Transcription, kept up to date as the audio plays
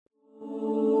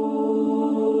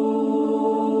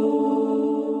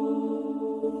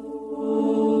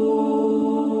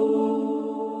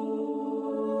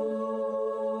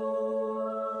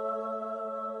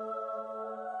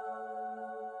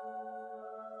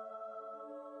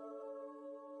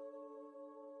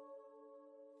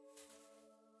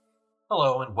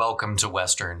Hello and welcome to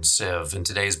Western Civ. In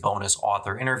today's bonus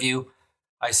author interview,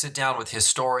 I sit down with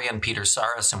historian Peter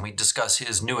Sarris and we discuss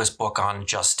his newest book on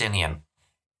Justinian.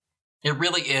 It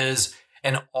really is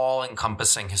an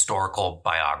all-encompassing historical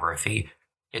biography.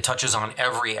 It touches on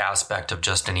every aspect of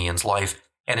Justinian's life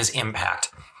and his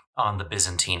impact on the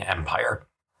Byzantine Empire.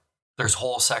 There's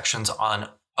whole sections on,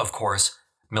 of course,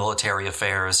 military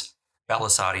affairs,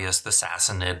 Belisarius, the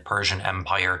Sassanid Persian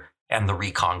Empire, and the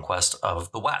reconquest of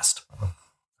the West.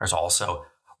 There's also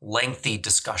lengthy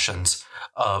discussions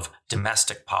of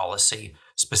domestic policy,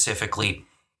 specifically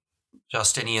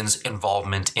Justinian's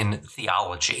involvement in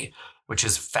theology, which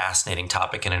is a fascinating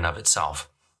topic in and of itself.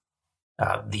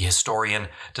 The historian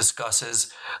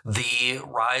discusses the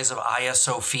rise of Hagia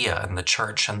Sophia in the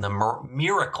church and the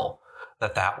miracle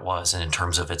that was in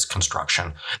terms of its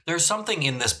construction. There's something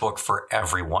in this book for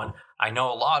everyone. I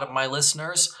know a lot of my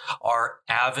listeners are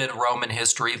avid Roman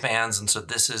history fans, and so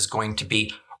this is going to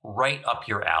be right up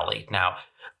your alley. Now,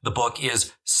 the book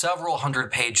is several hundred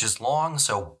pages long,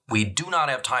 so we do not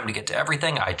have time to get to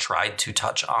everything. I tried to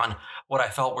touch on what I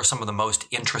felt were some of the most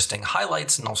interesting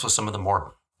highlights and also some of the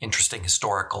more interesting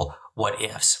historical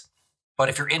what-ifs. But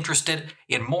if you're interested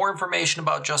in more information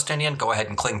about Justinian, go ahead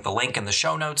and click the link in the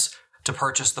show notes to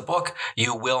purchase the book.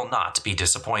 You will not be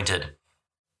disappointed.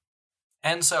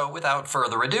 And so, without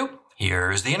further ado,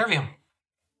 here's the interview.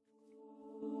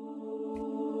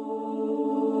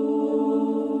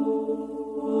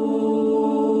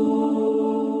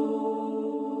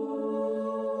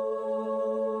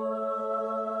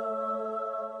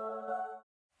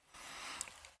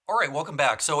 All right, welcome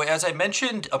back. So as I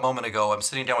mentioned a moment ago, I'm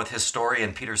sitting down with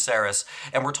historian Peter Sarris,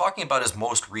 and we're talking about his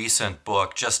most recent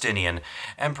book, Justinian,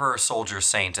 Emperor, Soldier,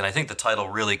 Saint. And I think the title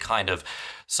really kind of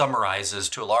summarizes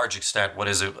to a large extent what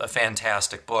is a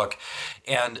fantastic book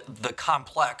and the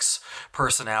complex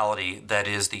personality that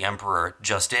is the Emperor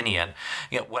Justinian.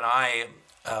 You know, when I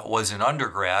was in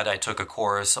undergrad, I took a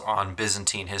course on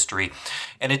Byzantine history,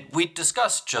 and we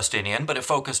discussed Justinian, but it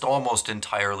focused almost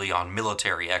entirely on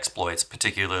military exploits,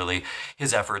 particularly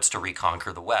his efforts to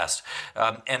reconquer the West.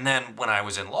 And then when I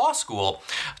was in law school,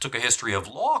 I took a history of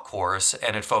law course,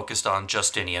 and it focused on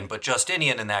Justinian, but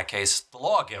Justinian in that case, the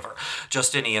lawgiver,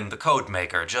 Justinian, the code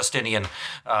maker, Justinian,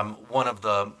 one of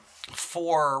the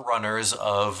forerunners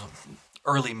of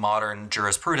early modern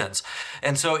jurisprudence.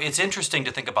 And so it's interesting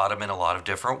to think about him in a lot of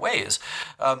different ways.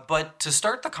 But to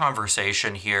start the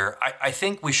conversation here, I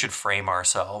think we should frame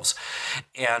ourselves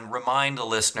and remind the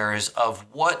listeners of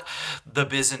what the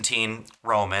Byzantine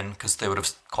Roman, because they would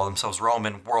have called themselves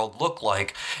Roman, world looked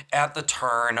like at the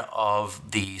turn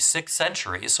of the 6th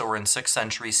century. So we're in 6th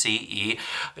century CE,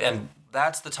 and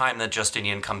that's the time that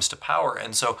Justinian comes to power.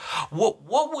 And so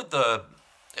what would the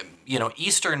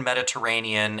Eastern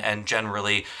Mediterranean and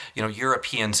generally,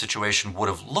 European situation would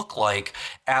have looked like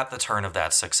at the turn of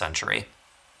that 6th century?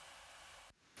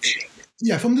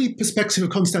 Yeah, from the perspective of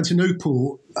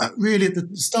Constantinople, really at the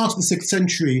start of the 6th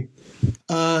century,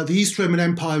 the East Roman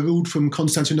Empire ruled from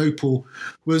Constantinople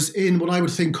was in what I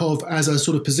would think of as a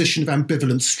sort of position of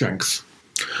ambivalent strength.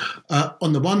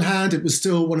 On the one hand, it was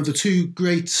still one of the two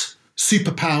great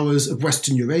superpowers of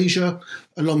Western Eurasia,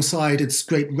 alongside its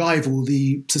great rival,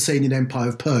 the Sasanian Empire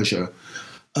of Persia.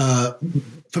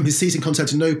 From his seat in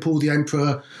Constantinople, the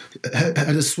emperor had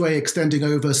a sway extending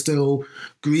over still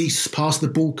Greece, past the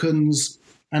Balkans,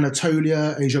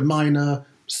 Anatolia, Asia Minor,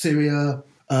 Syria,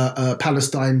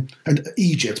 Palestine, and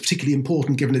Egypt, particularly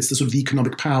important given it's the sort of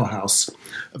economic powerhouse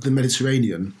of the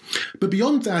Mediterranean. But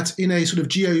beyond that, in a sort of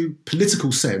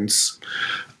geopolitical sense,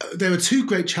 there are two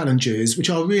great challenges which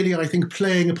are really, I think,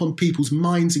 playing upon people's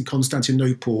minds in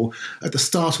Constantinople at the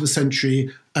start of the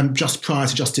century and just prior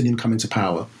to Justinian coming to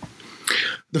power.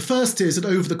 The first is that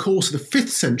over the course of the 5th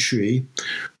century,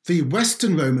 the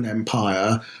Western Roman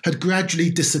Empire had gradually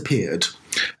disappeared,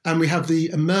 and we have the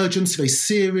emergence of a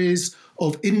series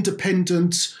of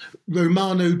independent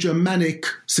Romano-Germanic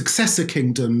successor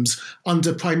kingdoms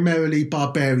under primarily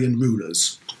barbarian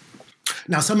rulers.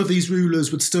 Now, some of these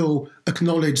rulers would still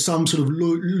acknowledge some sort of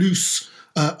loose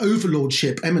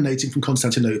overlordship emanating from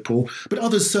Constantinople, but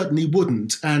others certainly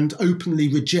wouldn't and openly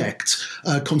reject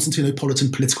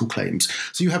Constantinopolitan political claims.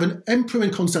 So you have an emperor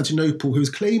in Constantinople who is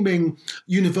claiming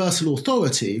universal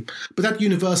authority, but that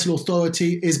universal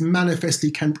authority is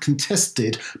manifestly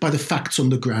contested by the facts on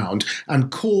the ground,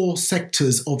 and core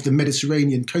sectors of the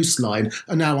Mediterranean coastline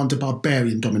are now under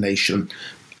barbarian domination.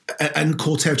 And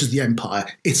core territories of the empire,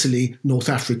 Italy, North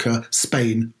Africa,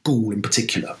 Spain, Gaul in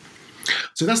particular.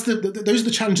 So those are the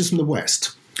challenges from the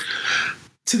West.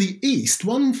 To the east,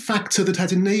 one factor that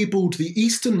had enabled the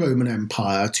Eastern Roman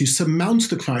Empire to surmount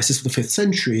the crisis of the 5th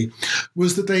century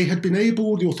was that the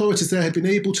authorities there had been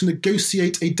able to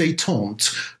negotiate a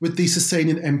détente with the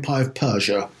Sasanian Empire of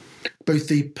Persia. Both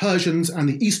the Persians and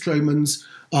the East Romans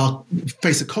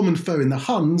face a common foe in the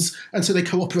Huns, and so they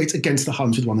cooperate against the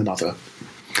Huns with one another.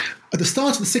 At the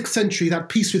start of the 6th century, that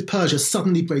peace with Persia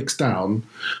suddenly breaks down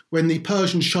when the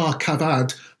Persian Shah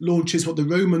Kavad launches what the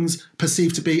Romans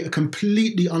perceive to be a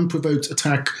completely unprovoked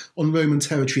attack on Roman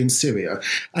territory in Syria.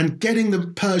 And getting the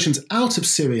Persians out of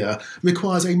Syria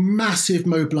requires a massive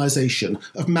mobilization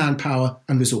of manpower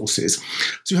and resources.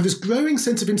 So you have this growing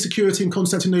sense of insecurity in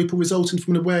Constantinople resulting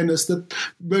from an awareness that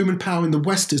Roman power in the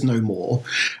West is no more.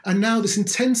 And now this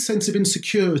intense sense of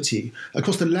insecurity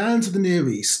across the lands of the Near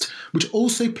East, which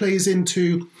also plays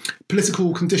into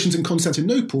political conditions in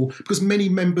Constantinople because many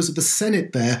members of the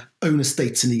Senate there own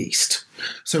estates in the East.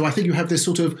 So I think you have this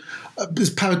sort of this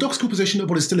paradoxical position of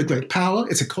what is still a great power.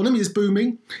 Its economy is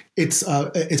booming, its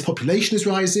population is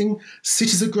rising,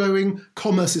 cities are growing,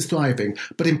 commerce is thriving.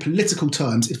 But in political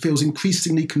terms, it feels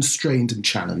increasingly constrained and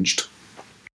challenged.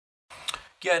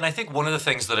 Yeah, and I think one of the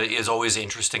things that is always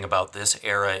interesting about this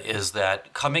era is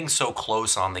that coming so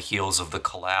close on the heels of the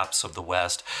collapse of the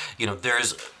West,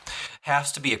 there's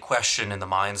has to be a question in the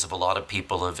minds of a lot of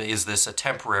people of, is this a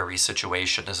temporary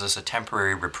situation? Is this a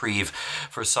temporary reprieve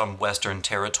for some Western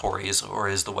territories, or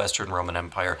is the Western Roman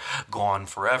Empire gone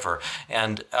forever?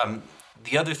 And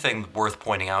the other thing worth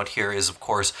pointing out here is, of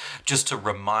course, just to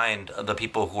remind the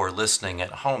people who are listening at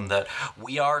home that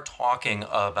we are talking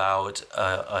about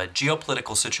a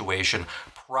geopolitical situation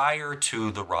prior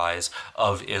to the rise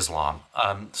of Islam.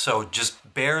 So just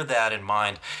bear that in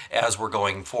mind as we're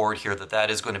going forward here,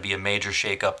 that is going to be a major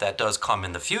shakeup that does come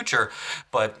in the future,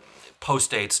 but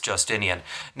postdates Justinian.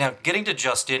 Now, getting to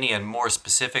Justinian more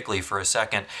specifically for a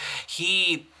second,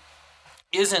 he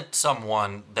isn't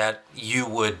someone that you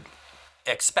would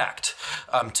expect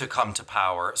to come to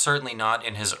power, certainly not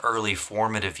in his early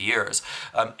formative years.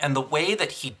 And the way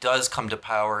that he does come to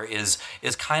power is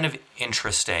kind of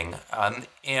interesting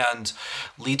and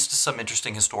leads to some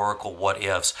interesting historical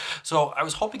what-ifs. So I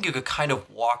was hoping you could kind of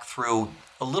walk through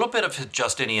a little bit of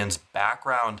Justinian's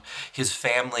background, his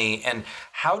family, and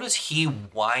how does he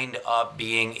wind up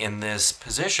being in this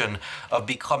position of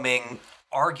becoming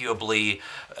arguably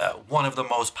one of the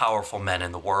most powerful men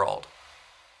in the world?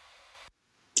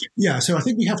 Yeah, so I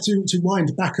think we have to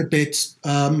wind back a bit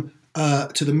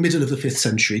to the middle of the 5th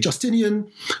century.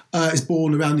 Justinian is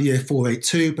born around the year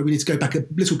 482, but we need to go back a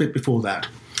little bit before that.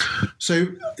 So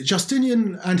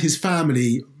Justinian and his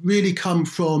family really come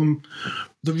from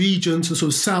the region to the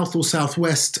sort of south or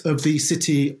southwest of the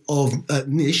city of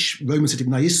Niš, Roman city of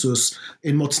Naissus,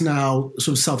 in what's now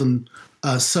sort of southern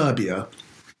Serbia.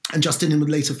 And Justinian would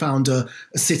later found a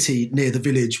city near the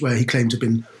village where he claimed to have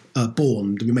been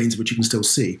born, the remains of which you can still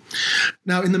see.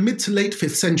 Now, in the mid to late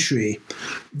 5th century,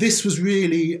 this was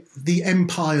really the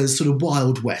empire's sort of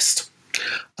Wild West.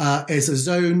 It's a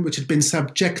zone which had been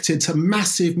subjected to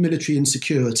massive military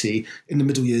insecurity in the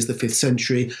middle years of the 5th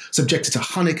century, subjected to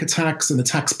Hunnic attacks and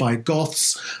attacks by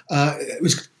Goths,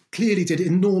 which clearly did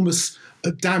enormous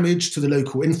damage to the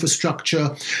local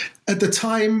infrastructure. At the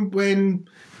time when,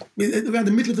 around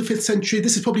the middle of the 5th century,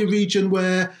 this is probably a region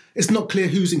where it's not clear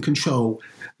who's in control.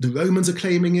 The Romans are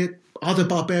claiming it, other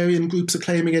barbarian groups are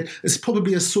claiming it. It's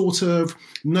probably a sort of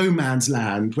no man's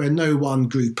land where no one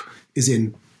group is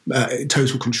in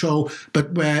total control,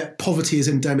 but where poverty is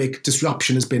endemic,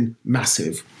 disruption has been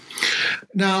massive.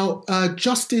 Now,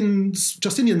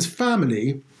 Justinian's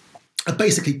family are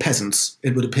basically peasants,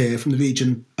 it would appear, from the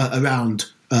region around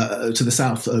to the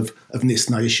south of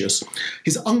Naissus.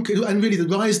 His uncle, and really the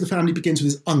rise of the family begins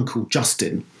with his uncle,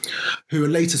 Justin, who a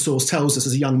later source tells us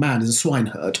as a young man is a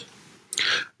swineherd.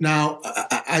 Now,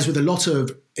 as with a lot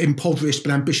of impoverished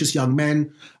but ambitious young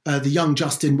men, the young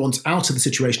Justin wants out of the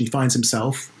situation he finds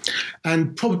himself.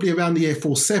 And probably around the year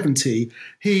 470,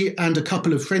 he and a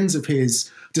couple of friends of his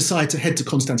decide to head to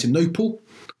Constantinople.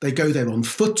 They go there on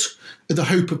foot with the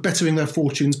hope of bettering their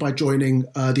fortunes by joining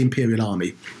the imperial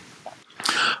army.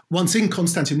 Once in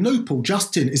Constantinople,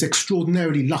 Justin is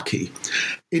extraordinarily lucky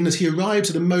in that he arrives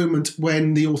at a moment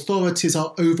when the authorities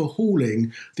are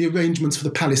overhauling the arrangements for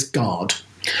the palace guard.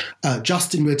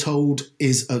 Justin, we're told,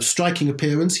 is of striking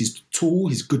appearance. He's tall,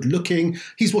 he's good looking.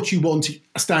 He's what you want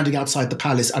standing outside the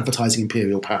palace advertising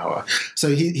imperial power.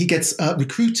 So he gets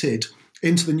recruited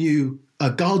into the new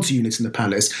guards unit in the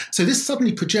palace. So this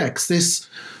suddenly projects this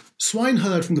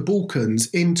swineherd from the Balkans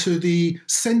into the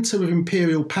centre of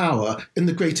imperial power in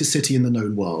the greatest city in the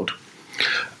known world.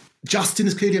 Justin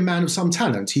is clearly a man of some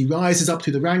talent. He rises up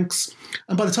through the ranks,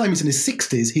 and by the time he's in his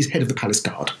 60s, he's head of the palace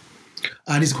guard.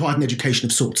 And he's acquired an education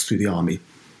of sorts through the army.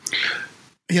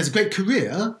 He has a great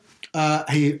career.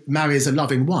 He marries a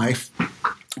loving wife,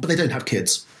 but they don't have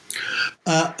kids.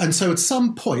 And so at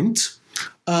some point,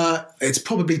 it's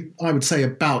probably, I would say,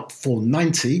 about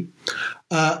 490,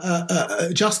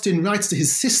 Justin writes to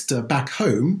his sister back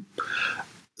home,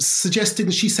 suggesting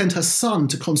that she send her son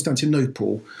to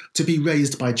Constantinople to be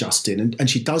raised by Justin. And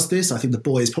she does this. I think the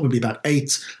boy is probably about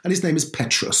 8, and his name is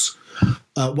Petrus.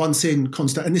 Once in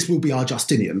and this will be our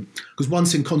Justinian, because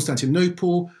once in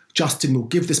Constantinople, Justin will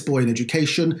give this boy an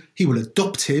education. He will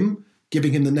adopt him,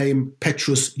 giving him the name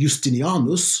Petrus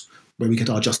Justinianus, where we get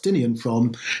our Justinian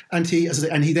from, and he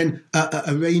then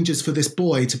arranges for this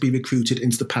boy to be recruited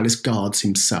into the palace guards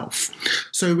himself.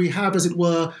 So we have, as it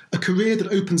were, a career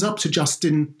that opens up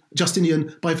to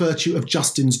Justinian by virtue of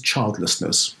Justin's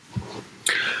childlessness.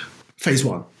 Phase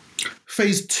 1.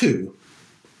 Phase 2.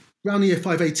 Around the year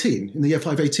 518, in the year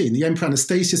 518, the Emperor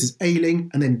Anastasius is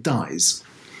ailing and then dies.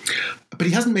 But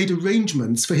he hasn't made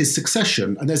arrangements for his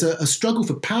succession, and there's a struggle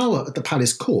for power at the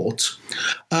palace court.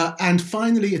 And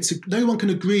finally, no one can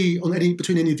agree on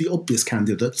between any of the obvious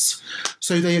candidates.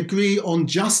 So they agree on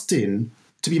Justin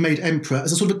to be made emperor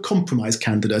as a sort of a compromise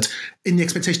candidate, in the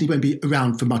expectation he won't be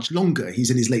around for much longer. He's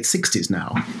in his late 60s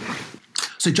now.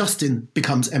 So Justin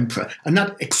becomes emperor, and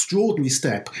that extraordinary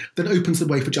step then opens the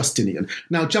way for Justinian.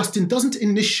 Now, Justin doesn't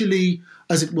initially,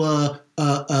 as it were,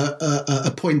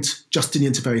 appoint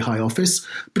Justinian to very high office,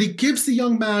 but he gives the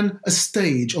young man a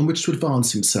stage on which to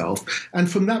advance himself. And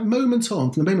from that moment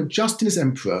on, from the moment Justin is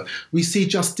emperor, we see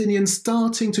Justinian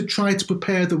starting to try to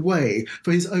prepare the way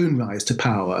for his own rise to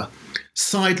power,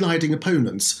 sidelining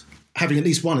opponents, having at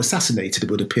least one assassinated, it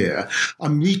would appear,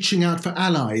 reaching out for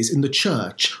allies in the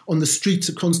church, on the streets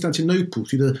of Constantinople,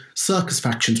 through the circus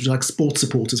factions, which are like sports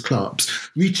supporters clubs,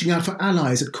 reaching out for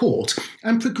allies at court.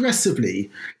 And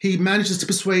progressively, he manages to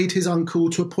persuade his uncle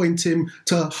to appoint him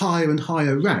to higher and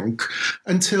higher rank,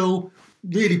 until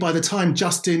really by the time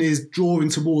Justin is drawing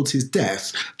towards his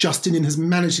death, Justinian has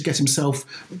managed to get himself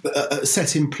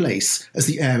set in place as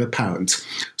the heir apparent.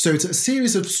 So it's a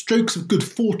series of strokes of good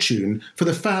fortune for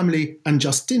the family and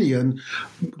Justinian,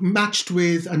 matched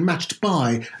with and matched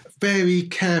by very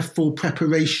careful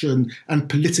preparation and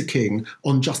politicking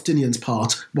on Justinian's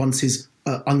part once his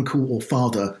uncle or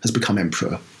father has become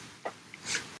emperor.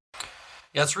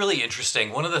 Yeah, it's really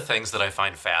interesting. One of the things that I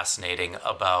find fascinating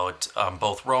about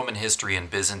both Roman history and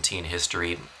Byzantine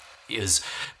history is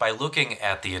by looking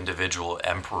at the individual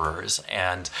emperors,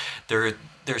 and there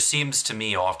seems to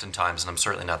me oftentimes, and I'm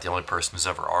certainly not the only person who's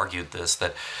ever argued this,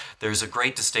 that there's a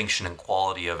great distinction in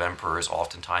quality of emperors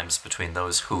oftentimes between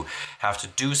those who have to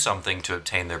do something to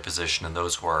obtain their position and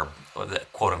those who are,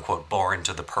 quote unquote, born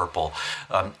to the purple.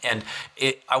 I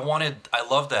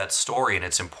love that story, and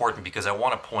it's important because I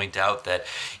want to point out that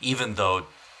even though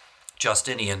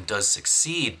Justinian does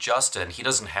succeed Justin, he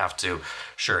doesn't have to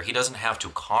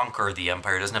conquer the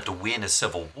empire, he doesn't have to win a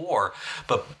civil war,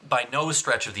 but by no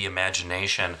stretch of the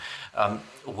imagination by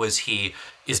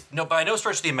no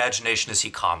stretch of the imagination is he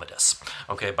Commodus.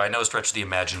 Okay, by no stretch of the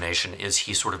imagination is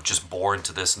he sort of just born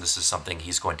to this and this is something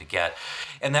he's going to get.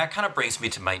 And that kind of brings me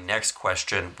to my next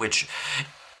question, which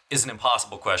is an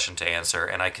impossible question to answer,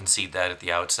 and I concede that at the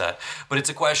outset. But it's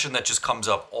a question that just comes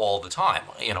up all the time.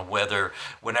 You know,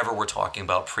 whenever we're talking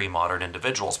about pre-modern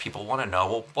individuals, people want to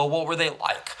know, well, what were they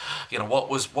like? You know, what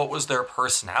was their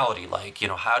personality like? You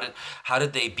know, how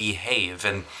did they behave?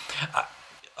 And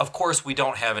of course, we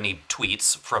don't have any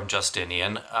tweets from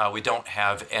Justinian. We don't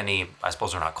have any. I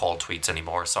suppose they're not called tweets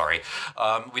anymore. Sorry.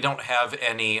 We don't have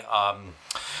any.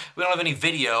 We don't have any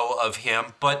video of him.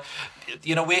 But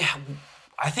you know,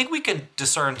 I think we can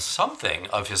discern something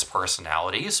of his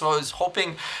personality. So I was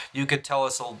hoping you could tell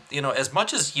us, as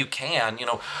much as you can,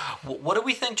 what do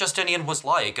we think Justinian was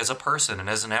like as a person and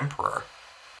as an emperor?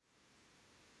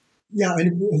 Yeah,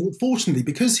 and fortunately,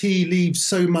 because he leaves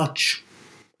so much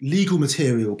legal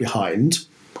material behind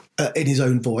in his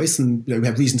own voice, and we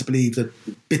have reason to believe that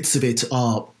bits of it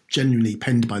are genuinely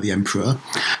penned by the emperor,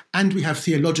 and we have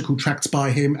theological tracts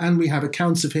by him, and we have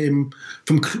accounts of him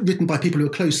written by people who are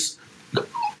close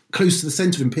to the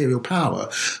centre of imperial power,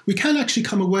 we can actually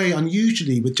come away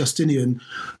unusually with Justinian,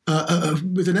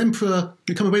 with an emperor,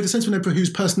 we come away with the sense of an emperor whose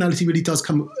personality really does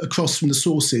come across from the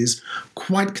sources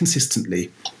quite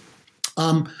consistently.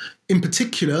 In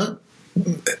particular,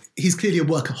 he's clearly a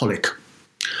workaholic.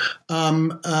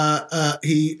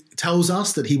 He tells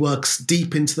us that he works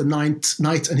deep into the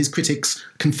night, and his critics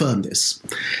confirm this.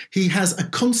 He has a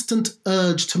constant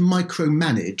urge to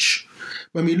micromanage.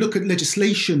 When we look at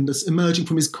legislation that's emerging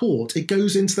from his court, it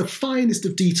goes into the finest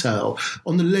of detail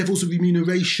on the levels of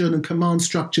remuneration and command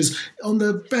structures on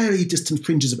the very distant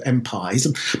fringes of empire.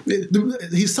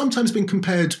 He's sometimes been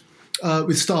compared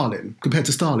to Stalin,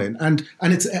 and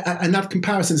that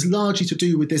comparison is largely to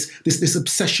do with this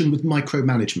obsession with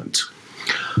micromanagement.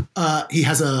 He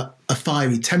has a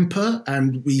fiery temper,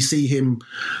 and we see him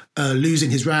losing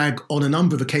his rag on a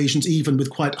number of occasions, even with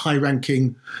quite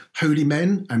high-ranking holy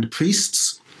men and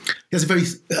priests. He has a very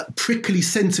prickly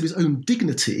sense of his own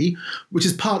dignity, which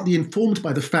is partly informed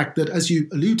by the fact that, as you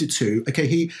alluded to,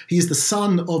 he is the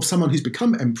son of someone who's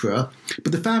become emperor,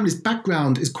 but the family's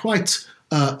background is quite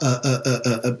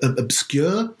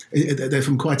obscure. They're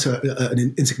from quite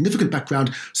an insignificant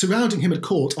background. Surrounding him at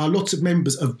court are lots of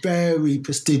members of very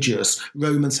prestigious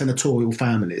Roman senatorial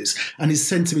families, and his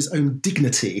sense of his own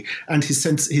dignity and his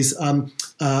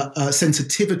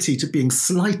sensitivity to being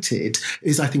slighted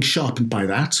is, I think, sharpened by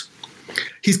that.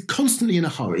 He's constantly in a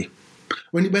hurry.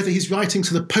 Whether he's writing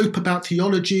to the Pope about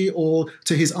theology, or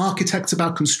to his architects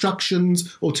about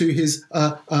constructions, or to his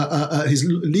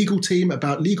legal team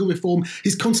about legal reform,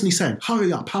 he's constantly saying,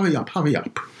 hurry up, hurry up, hurry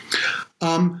up.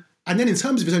 And then in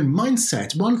terms of his own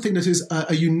mindset, one thing that is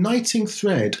a uniting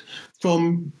thread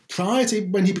from prior to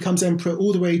when he becomes emperor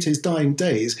all the way to his dying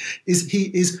days is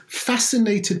he is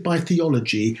fascinated by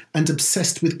theology and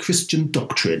obsessed with Christian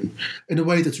doctrine in a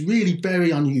way that's really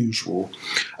very unusual.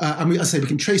 And as I say, we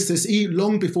can trace this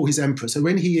long before he's emperor. So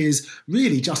when he is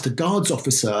really just a guards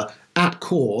officer at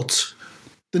court,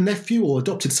 the nephew or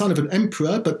adopted son of an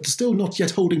emperor, but still not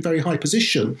yet holding very high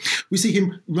position, we see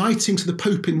him writing to the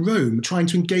Pope in Rome, trying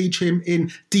to engage him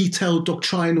in detailed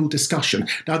doctrinal discussion.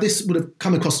 Now, this would have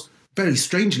come across very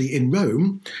strangely in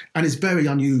Rome and is very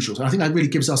unusual. So I think that really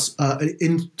gives us an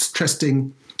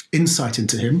interesting insight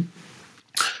into him.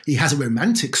 He has a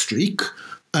romantic streak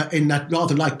in that,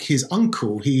 rather like his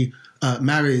uncle, he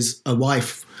marries a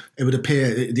wife, it would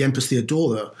appear, the Empress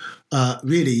Theodora,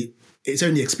 really. It's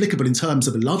only explicable in terms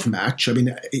of a love match. I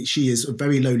mean, she is a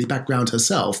very lowly background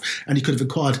herself, and he could have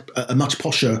acquired a much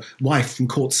posher wife from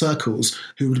court circles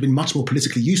who would have been much more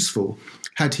politically useful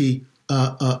had he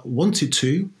wanted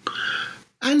to.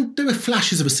 And there are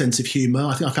flashes of a sense of humour.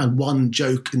 I think I found one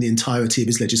joke in the entirety of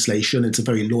his legislation. It's a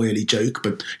very lawyerly joke,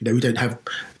 but we don't have.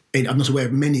 I'm not aware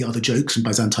of many other jokes from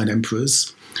Byzantine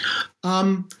emperors.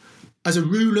 As a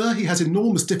ruler, he has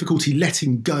enormous difficulty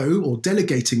letting go or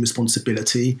delegating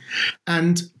responsibility.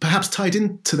 And perhaps tied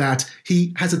into that,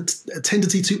 he has a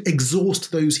tendency to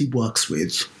exhaust those he works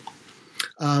with.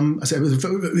 As I was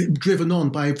driven on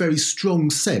by a very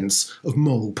strong sense of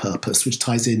moral purpose, which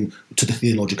ties in to the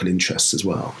theological interests as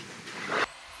well.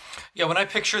 Yeah, when I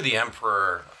picture the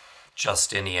emperor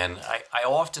Justinian, I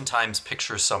oftentimes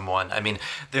picture someone. I mean,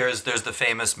 there's the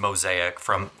famous mosaic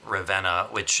from Ravenna,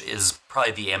 which is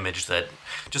probably the image that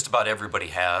just about everybody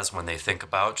has when they think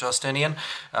about Justinian.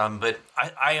 But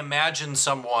I imagine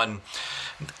someone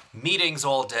meetings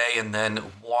all day and then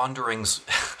wandering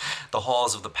the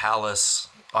halls of the palace,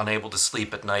 unable to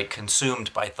sleep at night,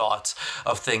 consumed by thoughts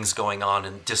of things going on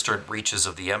in distant reaches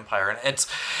of the empire. And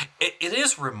it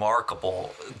is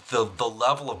remarkable the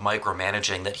level of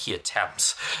micromanaging that he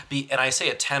attempts. And I say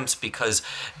attempts because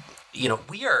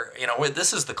we are,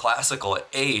 this is the classical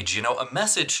age. A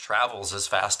message travels as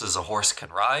fast as a horse can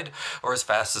ride or as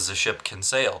fast as a ship can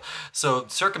sail. So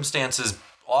circumstances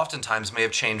oftentimes may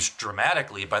have changed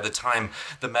dramatically by the time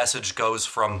the message goes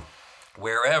from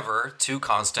wherever to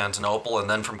Constantinople and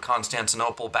then from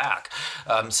Constantinople back.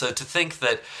 So to think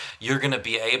that you're going to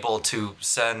be able to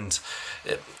send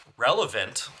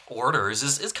relevant orders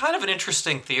is kind of an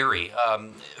interesting theory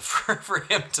for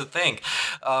him to think.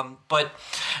 But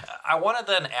I want to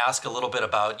then ask a little bit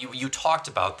about, you talked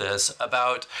about this,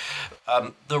 about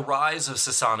the rise of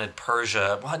Sassanid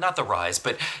Persia. Well, not the rise,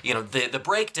 but the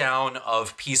breakdown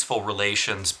of peaceful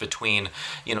relations between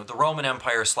the Roman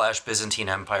Empire / Byzantine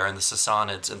Empire and the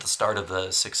Sassanids at the start of the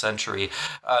 6th century.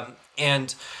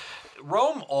 And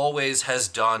Rome always has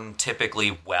done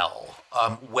typically well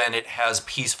when it has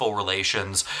peaceful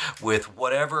relations with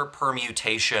whatever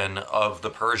permutation of the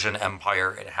Persian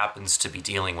Empire it happens to be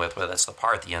dealing with, whether that's the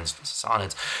Parthians, the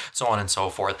Sassanids, so on and so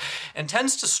forth, and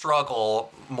tends to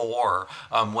struggle more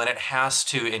when it has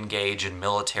to engage in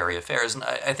military affairs. And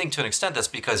I think to an extent that's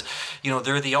because,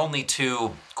 they're the only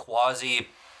two quasi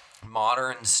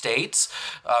modern states.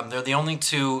 They're the only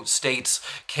two states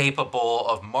capable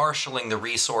of marshaling the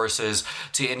resources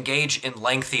to engage in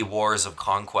lengthy wars of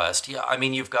conquest. Yeah, I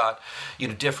mean, you've got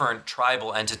different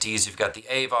tribal entities. You've got the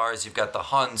Avars, you've got the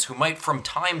Huns, who might from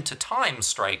time to time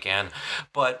strike in,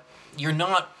 but you're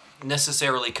not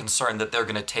necessarily concerned that they're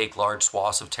going to take large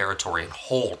swaths of territory and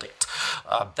hold it.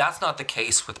 That's not the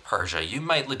case with Persia. You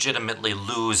might legitimately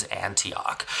lose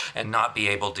Antioch and not be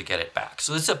able to get it back.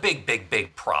 So it's a big, big,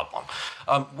 big problem.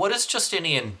 What does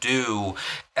Justinian do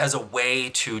as a way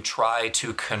to try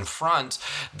to confront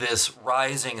this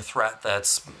rising threat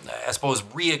that's, I suppose,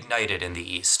 reignited in the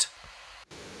East?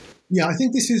 Yeah, I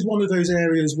think this is one of those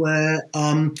areas where,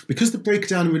 because the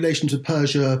breakdown in relation to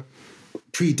Persia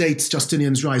predates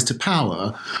Justinian's rise to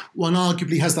power, one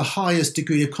arguably has the highest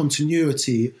degree of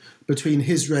continuity between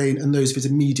his reign and those of his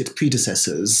immediate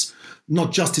predecessors,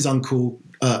 not just his uncle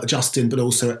Justin, but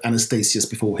also Anastasius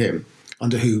before him,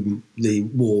 under whom the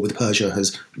war with Persia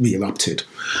has re-erupted.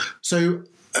 So,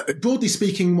 broadly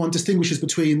speaking, one distinguishes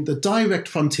between the direct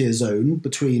frontier zone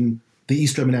between the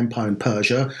East Roman Empire and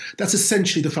Persia. That's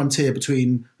essentially the frontier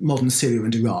between modern Syria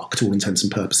and Iraq, to all intents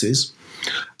and purposes.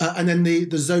 And then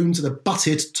the zones that are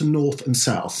butted to north and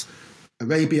south,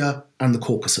 Arabia and the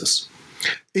Caucasus.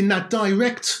 In that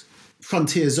direct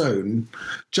frontier zone,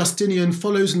 Justinian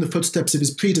follows in the footsteps of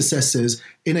his predecessors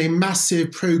in a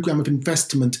massive program of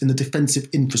investment in the defensive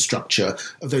infrastructure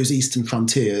of those eastern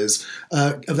frontiers,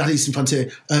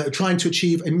 trying to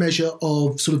achieve a measure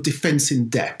of sort of defense in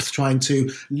depth, trying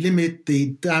to limit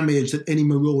the damage that any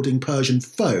marauding Persian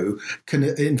foe can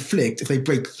inflict if they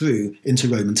break through into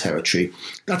Roman territory.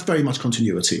 That's very much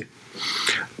continuity.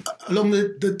 Along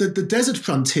the desert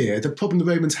frontier, the problem the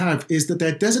Romans have is that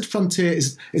their desert frontier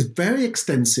is very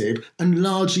extensive and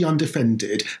largely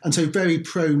undefended, and so very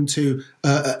prone to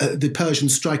the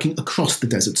Persians striking across the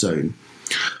desert zone.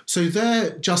 So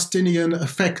there, Justinian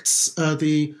affects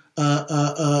the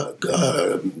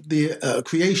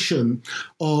creation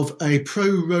of a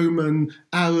pro-Roman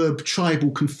Arab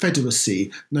tribal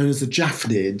confederacy known as the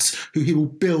Japhnids, who he will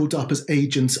build up as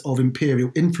agents of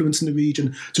imperial influence in the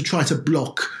region to try to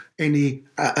block any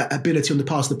ability on the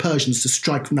part of the Persians to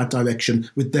strike from that direction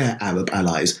with their Arab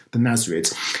allies, the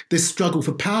Nasrids. This struggle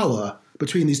for power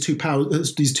between these two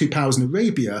powers in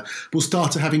Arabia will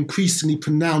start to have increasingly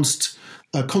pronounced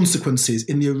consequences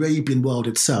in the Arabian world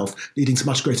itself, leading to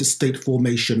much greater state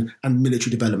formation and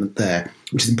military development there,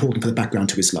 which is important for the background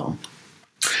to Islam.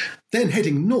 Then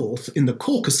heading north in the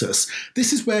Caucasus,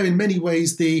 this is where in many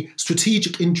ways the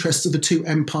strategic interests of the two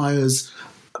empires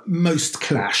most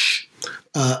clash.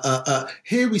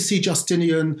 Here we see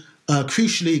Justinian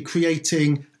crucially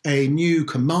creating a new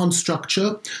command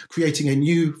structure, creating a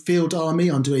new field army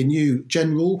under a new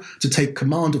general to take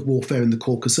command of warfare in the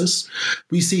Caucasus.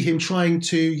 We see him trying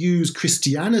to use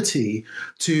Christianity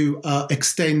to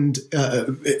extend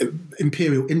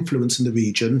imperial influence in the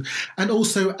region, and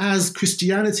also as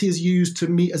Christianity is used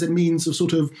as a means of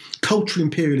sort of cultural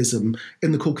imperialism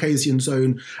in the Caucasian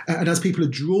zone, and as people are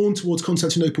drawn towards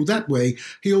Constantinople that way,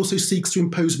 he also seeks to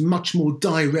impose much more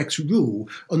direct rule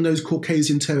on those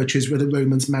Caucasian territories where the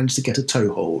Romans managed to get a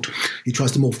toehold. He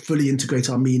tries to more fully integrate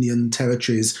Armenian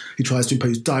territories. He tries to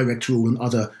impose direct rule on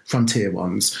other frontier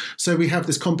ones. So we have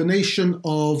this combination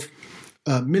of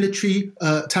military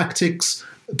tactics,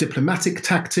 diplomatic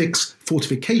tactics,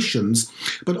 fortifications,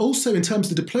 but also in terms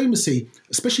of the diplomacy,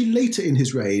 especially later in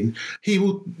his reign, he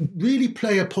will really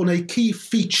play upon a key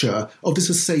feature of the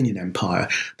Sasanian Empire.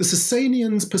 The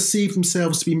Sasanians perceive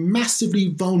themselves to be massively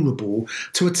vulnerable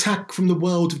to attack from the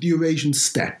world of the Eurasian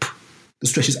steppe that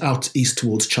stretches out east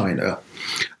towards China.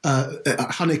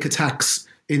 Hunnic attacks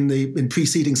in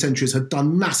preceding centuries had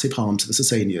done massive harm to the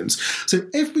Sasanians. So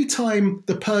every time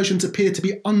the Persians appear to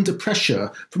be under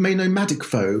pressure from a nomadic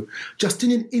foe,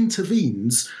 Justinian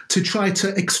intervenes to try to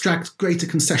extract greater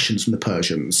concessions from the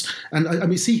Persians. And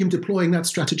we see him deploying that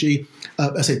strategy,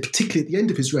 I say particularly at the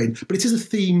end of his reign, but it is a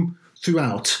theme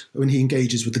throughout when he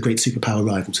engages with the great superpower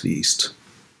rival to the east.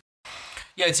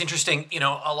 Yeah, it's interesting.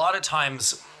 A lot of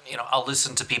times, I'll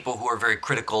listen to people who are very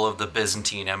critical of the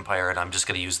Byzantine Empire, and I'm just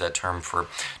going to use that term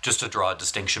just to draw a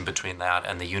distinction between that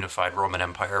and the unified Roman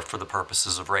Empire for the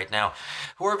purposes of right now,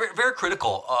 who are very, very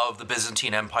critical of the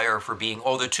Byzantine Empire for being,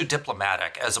 they're too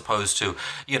diplomatic, as opposed to,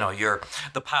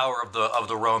 the power of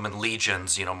the Roman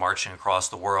legions, marching across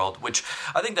the world, which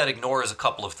I think that ignores a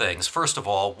couple of things. First of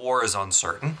all, war is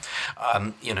uncertain.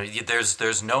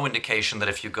 There's no indication that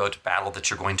if you go to battle that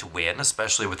you're going to win,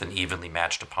 especially with an evenly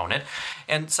matched opponent.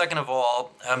 And second of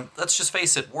all, let's just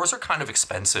face it, wars are kind of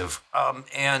expensive,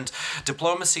 and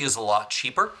diplomacy is a lot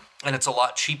cheaper. And it's a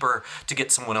lot cheaper to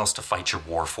get someone else to fight your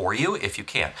war for you if you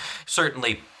can.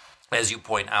 Certainly, as you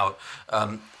point out,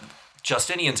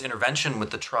 Justinian's intervention with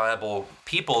the tribal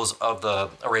peoples of the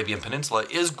Arabian Peninsula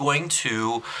is going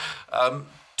to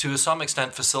some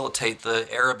extent facilitate the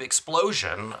Arab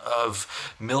explosion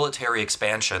of military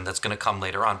expansion that's going to come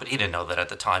later on. But he didn't know that at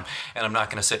the time. And I'm not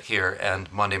going to sit here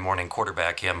and Monday morning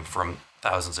quarterback him from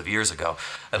thousands of years ago.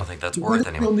 I don't think that's worth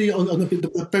anything. On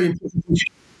the very important thing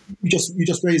you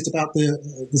just raised about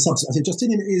the subsidy, I think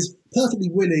Justinian is perfectly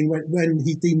willing when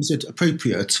he deems it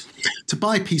appropriate to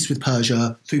buy peace with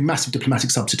Persia through massive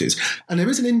diplomatic subsidies. And there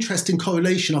is an interesting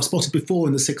correlation I've spotted before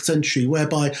in the 6th century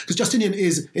whereby, because Justinian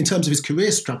is, in terms of his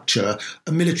career structure,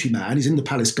 a military man. He's in the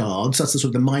palace guards. That's the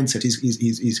sort of the mindset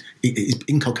he's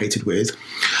inculcated with.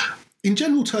 In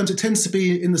general terms, it tends to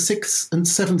be in the 6th and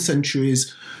 7th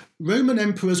centuries Roman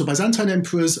emperors or Byzantine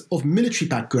emperors of military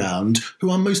background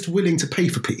who are most willing to pay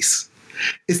for peace.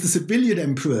 It's the civilian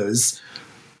emperors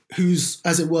whose,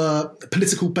 as it were,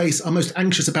 political base are most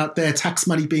anxious about their tax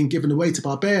money being given away to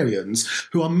barbarians,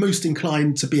 who are most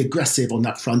inclined to be aggressive on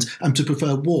that front and to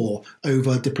prefer war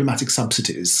over diplomatic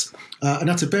subsidies. And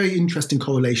that's a very interesting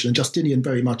correlation, and Justinian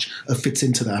very much fits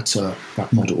into that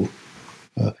model.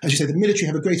 As you say, the military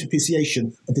have a great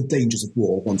appreciation of the dangers of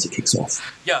war once it kicks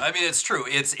off. Yeah, I mean, it's true.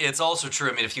 It's also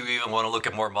true. I mean, if you even want to look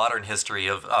at more modern history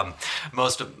of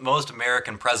most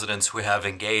American presidents who have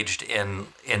engaged in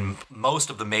most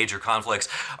of the major conflicts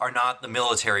are not the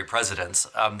military presidents.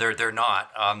 They're not.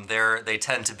 They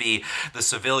tend to be the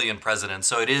civilian presidents.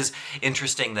 So it is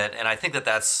interesting that, and I think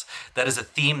that is a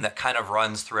theme that kind of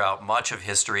runs throughout much of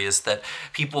history, is that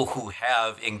people who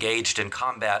have engaged in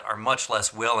combat are much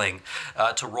less willing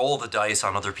to roll the dice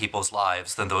on other people's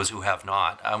lives than those who have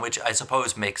not, which I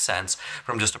suppose makes sense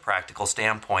from just a practical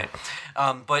standpoint.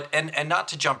 But not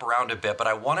to jump around a bit, but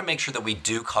I want to make sure that we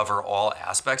do cover all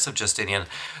aspects of Justinian.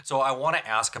 So I want to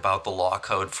ask about the law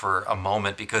code for a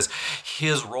moment, because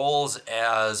his roles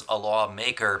as a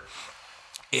lawmaker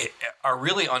are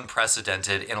really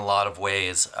unprecedented in a lot of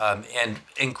ways, and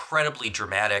incredibly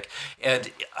dramatic.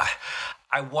 And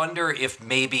I wonder if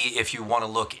maybe if you want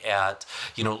to look at,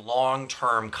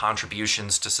 long-term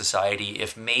contributions to society,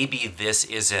 if maybe this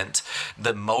isn't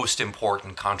the most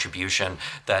important contribution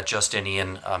that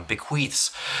Justinian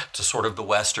bequeaths to sort of the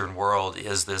Western world,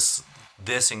 is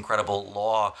this incredible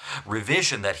law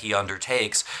revision that he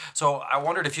undertakes. So I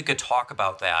wondered if you could talk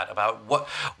about that, about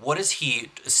what is he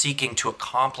seeking to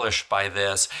accomplish by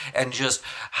this, and just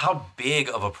how big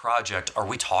of a project are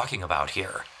we talking about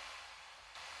here?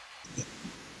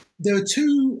 There are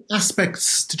two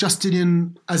aspects to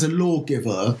Justinian as a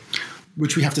lawgiver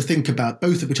which we have to think about,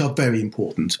 both of which are very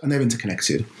important, and they're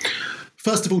interconnected.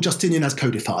 First of all, Justinian as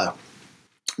codifier.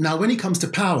 Now, when he comes to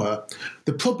power,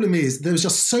 the problem is there's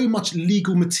just so much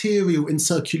legal material in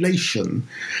circulation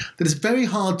that it's very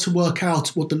hard to work out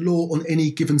what the law on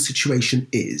any given situation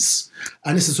is.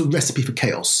 And this is a recipe for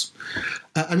chaos.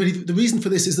 And really, the reason for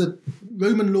this is that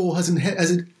Roman law is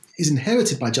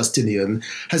inherited by Justinian,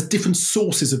 has different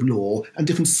sources of law and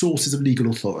different sources of legal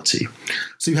authority.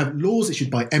 So you have laws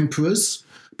issued by emperors,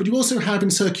 but you also have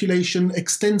in circulation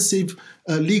extensive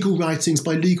legal writings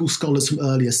by legal scholars from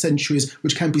earlier centuries,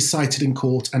 which can be cited in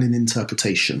court and in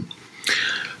interpretation.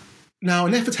 Now,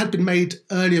 an effort had been made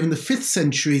earlier in the 5th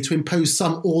century to impose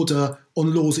some order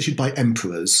on laws issued by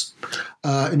emperors.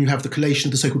 And you have the collation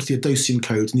of the so-called Theodosian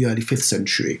Code in the early 5th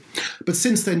century. But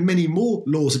since then, many more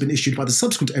laws have been issued by the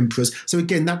subsequent emperors. So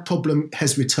again, that problem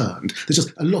has returned. There's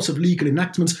just a lot of legal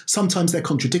enactments. Sometimes they're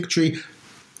contradictory.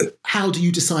 How do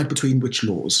you decide between which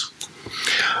laws?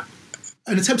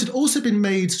 An attempt had also been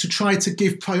made to try to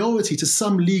give priority to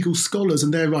some legal scholars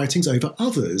and their writings over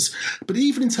others. But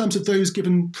even in terms of those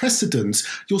given precedence,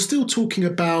 you're still talking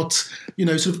about,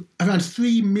 sort of around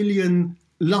 3 million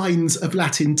lines of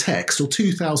Latin text, or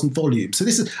 2,000 volumes. So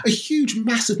this is a huge,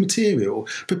 massive material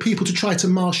for people to try to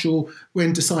marshal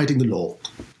when deciding the law.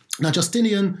 Now,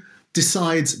 Justinian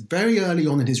decides very early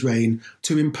on in his reign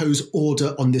to impose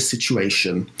order on this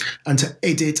situation and to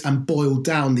edit and boil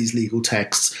down these legal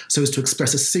texts so as to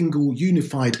express a single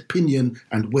unified opinion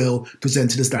and will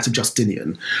presented as that of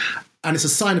Justinian. And it's a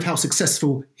sign of how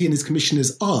successful he and his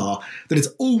commissioners are that it's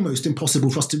almost impossible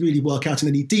for us to really work out in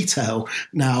any detail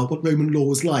now what Roman law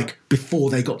was like before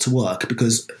they got to work,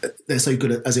 because they're so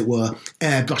good at, as it were,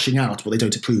 airbrushing out what they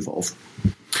don't approve of.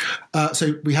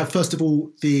 So we have, first of all,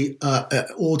 the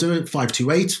order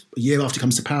 528, a year after he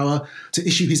comes to power, to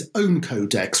issue his own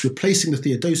codex, replacing the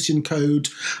Theodosian Code,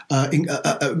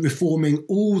 reforming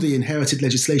all the inherited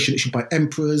legislation issued by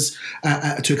emperors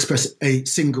to express a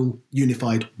single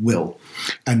unified will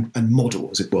and model,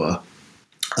 as it were.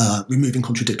 removing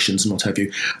contradictions and what have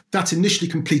you. That's initially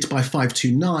complete by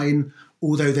 529,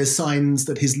 although there's signs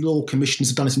that his law commissioners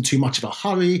have done it in too much of a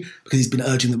hurry because he's been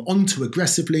urging them on too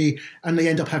aggressively, and they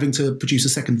end up having to produce a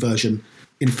second version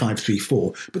in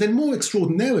 534. But then more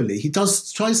extraordinarily, he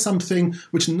tries something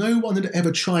which no one had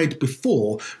ever tried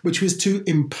before, which was to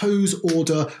impose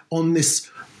order on this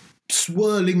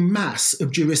swirling mass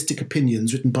of juristic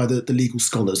opinions written by the legal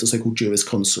scholars, the so-called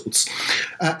jurisconsults.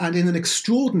 And in an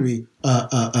extraordinary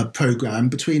programme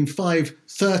between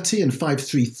 530 and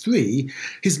 533,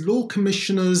 his law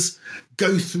commissioners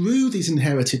go through these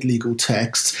inherited legal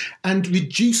texts and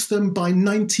reduce them by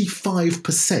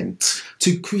 95%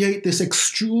 to create this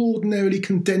extraordinarily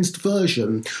condensed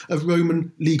version of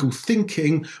Roman legal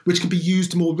thinking, which can be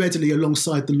used more readily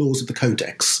alongside the laws of the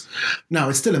Codex. Now,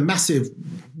 it's still a massive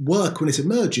work when it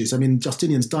emerges. I mean,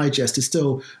 Justinian's Digest is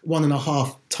still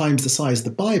 1.5 times the size of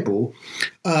the Bible,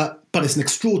 but it's an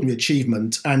extraordinary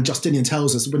achievement. And Justinian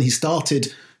tells us when he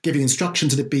started giving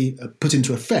instructions that it be put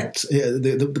into effect,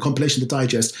 the compilation of the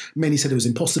Digest, many said it was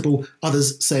impossible.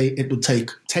 Others say it would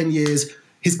take 10 years.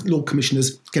 His Lord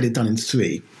Commissioners get it done in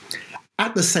 3.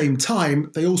 At the same time,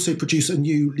 they also produce a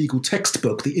new legal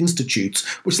textbook, the Institutes,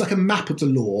 which is like a map of the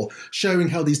law, showing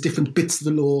how these different bits of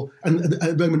the law and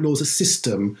Roman law as a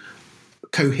system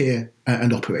cohere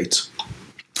and operate.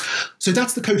 So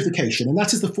that's the codification, and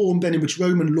that is the form then in which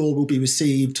Roman law will be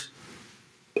received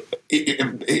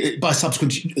by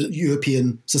subsequent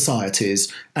European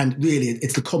societies, and really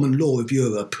it's the common law of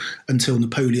Europe until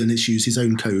Napoleon issues his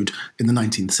own code in the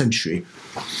 19th century.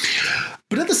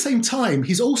 But at the same time,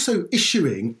 he's also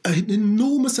issuing an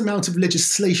enormous amount of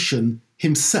legislation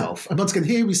himself. And once again,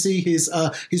 here we see his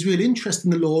real interest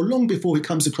in the law long before he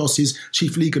comes across his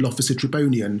chief legal officer,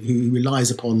 Tribonian, who he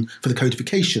relies upon for the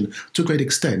codification to a great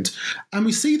extent. And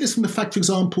we see this from the fact, for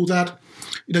example, that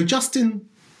Justin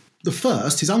the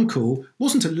First, his uncle,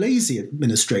 wasn't a lazy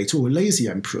administrator or a lazy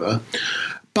emperor,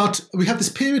 but we have this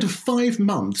period of 5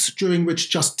 months during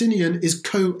which Justinian is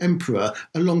co-emperor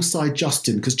alongside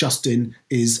Justin, because Justin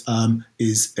is now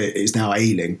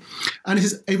ailing. And it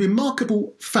is a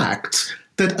remarkable fact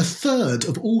that 1/3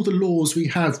 of all the laws we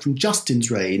have from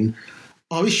Justin's reign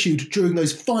are issued during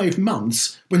those 5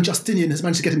 months when Justinian has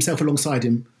managed to get himself alongside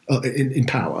him in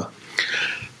power.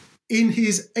 In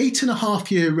his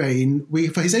 8.5-year reign, we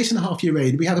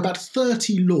have about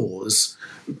 30 laws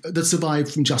that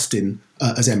survived from Justin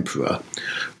as emperor.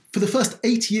 For the first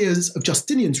 8 years of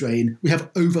Justinian's reign, we have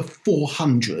over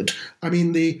 400. I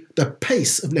mean, the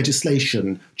pace of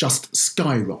legislation just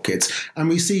skyrockets, and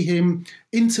we see him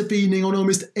intervening on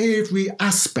almost every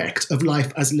aspect of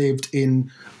life as lived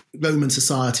in Roman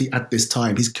society at this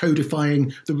time. He's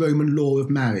codifying the Roman law of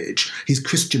marriage. He's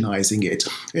Christianizing it.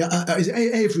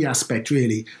 Every aspect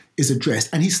really is addressed.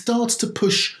 And he starts to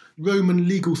push Roman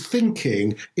legal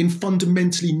thinking in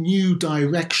fundamentally new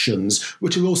directions,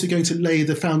 which are also going to lay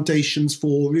the foundations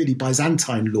for really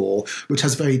Byzantine law, which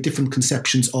has very different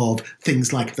conceptions of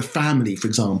things like the family, for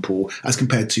example, as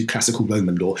compared to classical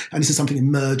Roman law. And this is something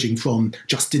emerging from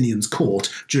Justinian's court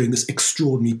during this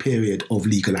extraordinary period of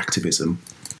legal activism.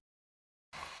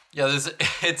 Yeah,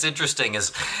 it's interesting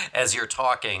as you're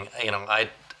talking,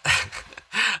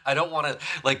 I don't want to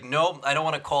I don't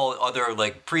want to call other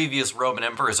previous Roman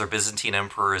emperors or Byzantine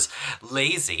emperors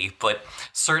lazy, but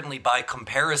certainly by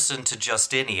comparison to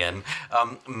Justinian,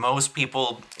 most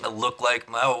people look like,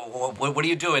 oh, what are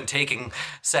you doing taking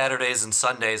Saturdays and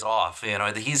Sundays off?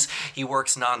 He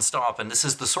works nonstop, and this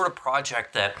is the sort of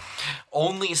project that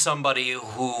only somebody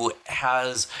who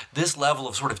has this level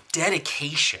of sort of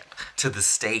dedication to the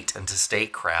state and to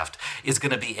statecraft is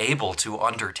going to be able to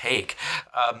undertake.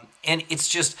 And it's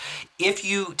just, if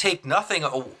you take nothing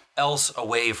else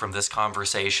away from this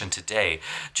conversation today,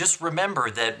 just remember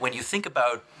that when you think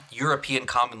about European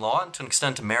common law, and to an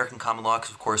extent American common law, because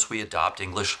of course we adopt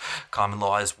English common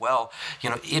law as well,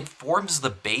 it forms the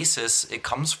basis. It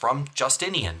comes from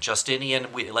Justinian. Justinian,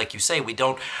 like you say, we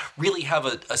don't really have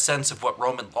a sense of what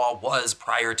Roman law was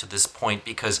prior to this point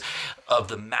because of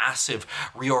the massive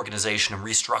reorganization and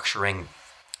restructuring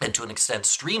and to an extent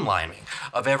streamlining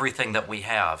of everything that we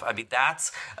have. I mean,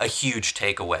 that's a huge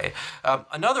takeaway.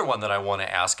 Another one that I want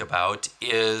to ask about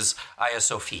is Hagia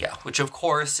Sophia, which of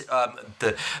course,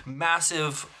 the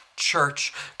massive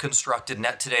church constructed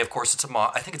net today. Of course, it's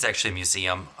I think it's actually a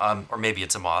museum, or maybe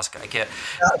it's a mosque. I can't.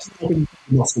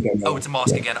 Oh, it's a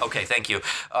mosque again. Okay, thank you.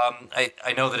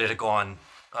 I know that it had gone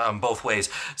both ways.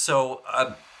 So,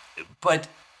 but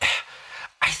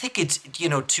I think it's,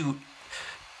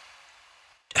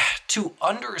 to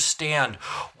understand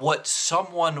what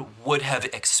someone would have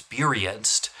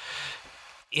experienced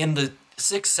in the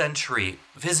 6th century,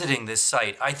 visiting this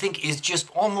site, I think is just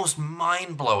almost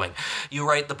mind-blowing. You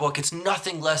write the book, it's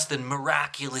nothing less than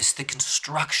miraculous, the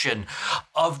construction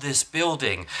of this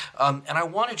building. And I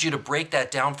wanted you to break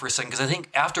that down for a second, because I think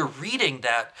after reading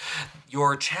that,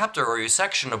 your chapter or your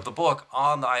section of the book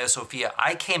on the Hagia Sophia,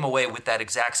 I came away with that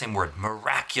exact same word,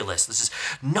 miraculous. This is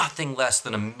nothing less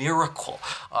than a miracle.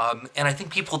 And I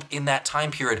think people in that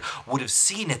time period would have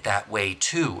seen it that way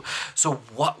too. So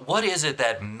what is it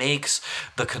that makes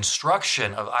the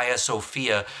construction of Hagia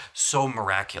Sophia so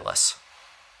miraculous?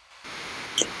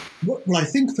 Well, I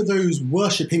think for those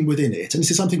worshipping within it, and this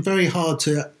is something very hard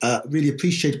to really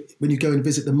appreciate when you go and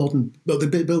visit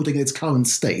the building in its current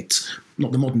state,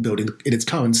 not the modern building, in its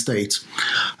current state,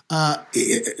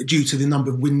 due to the number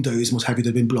of windows and what have you that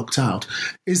have been blocked out,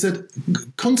 is that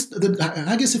the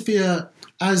Hagia Sophia,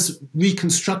 as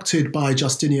reconstructed by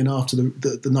Justinian after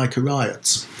the Nika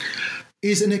riots,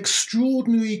 is an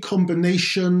extraordinary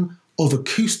combination of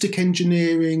acoustic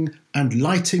engineering and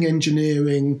lighting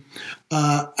engineering,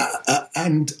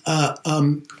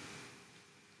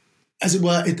 as it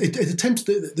were, it attempts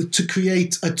to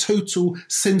create a total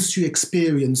sensory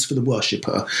experience for the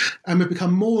worshipper. And we've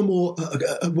become more and more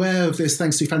aware of this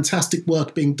thanks to fantastic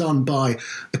work being done by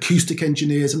acoustic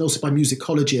engineers and also by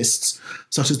musicologists,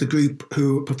 such as the group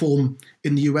who perform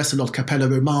in the US a lot, Capella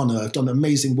Romana, have done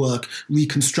amazing work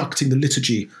reconstructing the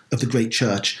liturgy of the great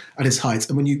church at its heights.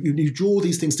 And when you draw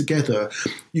these things together,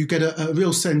 you get a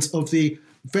real sense of the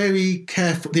very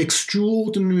careful, the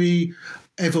extraordinary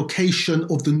evocation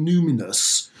of the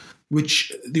numinous,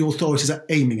 which the authorities are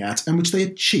aiming at and which they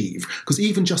achieve, because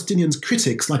even Justinian's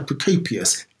critics, like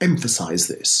Procopius, emphasize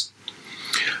this.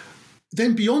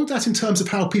 Then beyond that, in terms of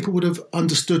how people would have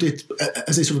understood it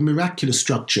as a sort of miraculous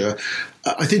structure,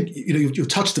 I think you've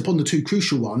touched upon the two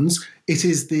crucial ones. It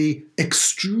is the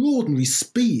extraordinary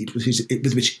speed with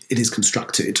which it is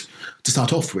constructed, to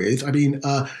start off with. I mean,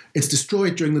 it's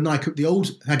destroyed during the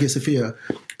old Hagia Sophia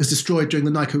was destroyed during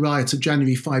the Nika riots of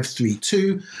January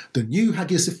 532. The new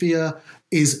Hagia Sophia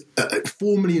is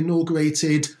formally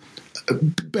inaugurated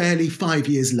barely 5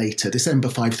 years later, December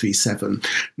 537.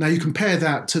 Now you compare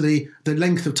that to the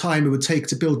length of time it would take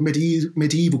to build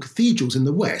medieval cathedrals in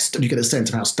the West, and you get a sense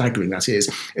of how staggering that is.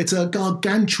 It's a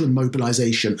gargantuan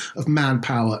mobilization of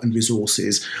manpower and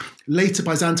resources. Later,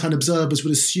 Byzantine observers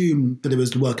would assume that it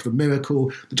was the work of a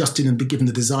miracle, that Justinian had been given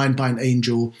the design by an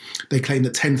angel. They claim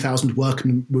that 10,000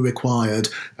 workmen were required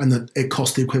and that it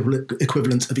cost the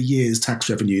equivalent of a year's tax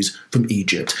revenues from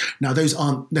Egypt. Now, those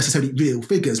aren't necessarily real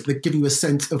figures, but they're giving you a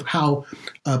sense of how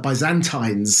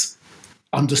Byzantines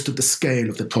understood the scale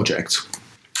of the project.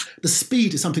 The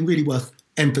speed is something really worth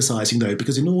emphasising, though,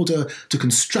 because in order to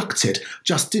construct it,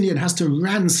 Justinian has to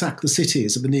ransack the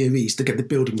cities of the Near East to get the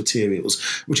building materials,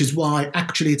 which is why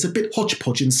actually it's a bit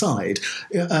hodgepodge inside.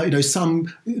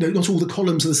 Not all the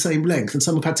columns are the same length, and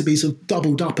some have had to be sort of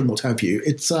doubled up and what have you.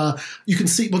 It's you can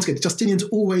see, once again, Justinian's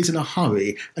always in a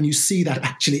hurry, and you see that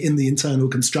actually in the internal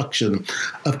construction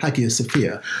of Hagia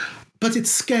Sophia. But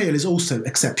its scale is also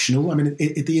exceptional. I mean,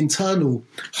 the internal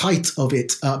height of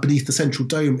it beneath the central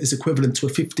dome is equivalent to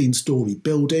a 15-storey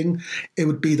building. It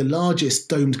would be the largest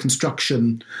domed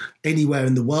construction anywhere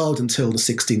in the world until the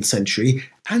 16th century,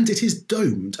 and it is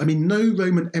domed. I mean, no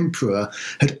Roman emperor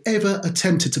had ever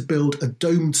attempted to build a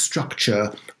domed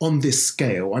structure on this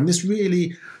scale, and this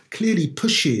really clearly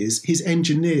pushes his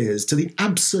engineers to the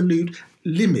absolute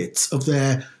limits of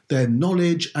their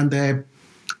knowledge and their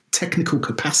technical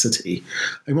capacity.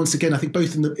 And once again, I think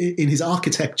both in his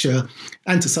architecture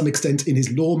and to some extent in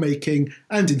his lawmaking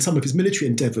and in some of his military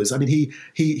endeavours, I mean,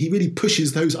 he really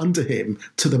pushes those under him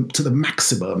to the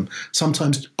maximum,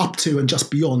 sometimes up to and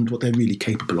just beyond what they're really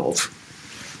capable of.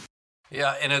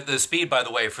 Yeah, and at the speed, by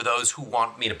the way, for those who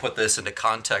want me to put this into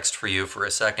context for you for a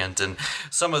second, and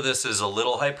some of this is a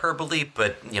little hyperbole,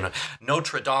 but,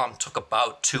 Notre Dame took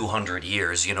about 200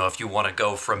 years, if you want to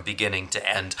go from beginning to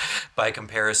end by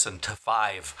comparison to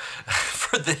 5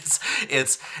 for this.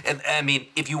 And I mean,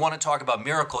 if you want to talk about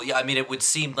miracle, yeah, I mean, it would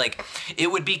seem like it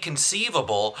would be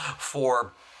conceivable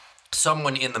for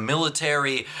someone in the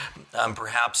military,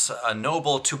 perhaps a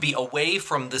noble, to be away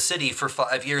from the city for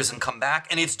 5 years and come back,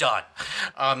 and it's done.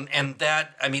 And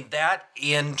that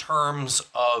in terms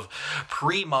of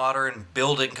pre-modern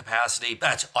building capacity,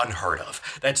 that's unheard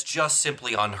of. That's just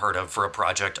simply unheard of for a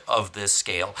project of this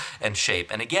scale and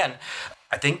shape. And again,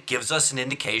 I think gives us an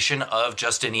indication of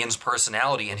Justinian's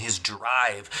personality and his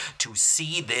drive to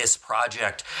see this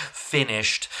project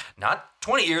finished, not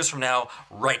 20 years from now,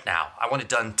 right now. I want it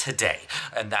done today,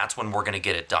 and that's when we're going to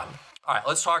get it done. All right,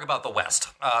 let's talk about the West,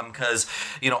 because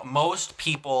most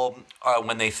people,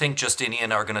 when they think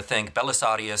Justinian, are going to think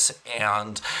Belisarius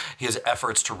and his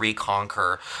efforts to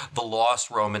reconquer the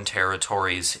lost Roman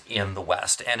territories in the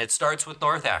West, and it starts with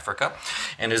North Africa,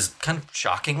 and is kind of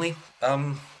shockingly,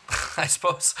 I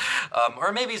suppose,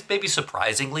 or maybe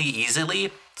surprisingly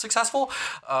easily successful.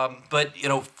 But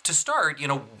to start,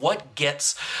 what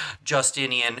gets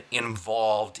Justinian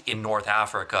involved in North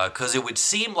Africa? Because it would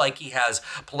seem like he has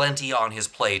plenty on his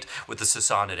plate with the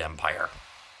Sassanid Empire.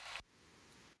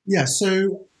 Yeah,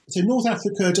 so North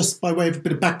Africa, just by way of a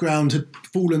bit of background, had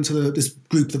fallen to this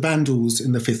group, the Vandals,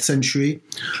 in the 5th century.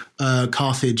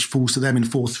 Carthage falls to them in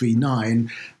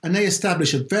 439, and they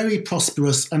establish a very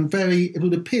prosperous and it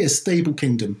would appear, stable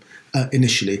kingdom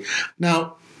initially.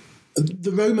 Now,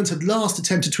 the Romans had last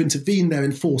attempted to intervene there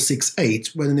in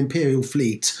 468 when an imperial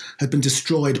fleet had been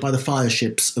destroyed by the fire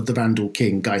ships of the Vandal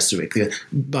king Gaiseric. The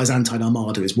Byzantine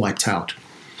armada is wiped out.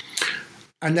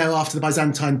 And thereafter, the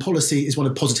Byzantine policy is one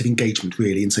of positive engagement,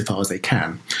 really, insofar as they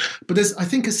can. But there's, I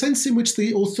think, a sense in which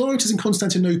the authorities in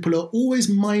Constantinople are always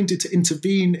minded to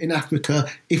intervene in Africa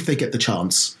if they get the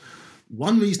chance.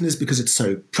 One reason is because it's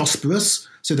so prosperous,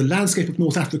 so the landscape of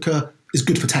North Africa is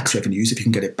good for tax revenues if you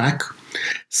can get it back.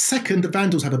 Second, the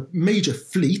Vandals have a major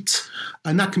fleet,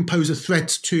 and that can pose a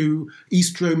threat to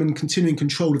East Roman continuing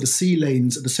control of the sea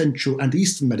lanes of the central and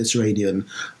eastern Mediterranean,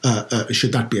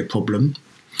 should that be a problem.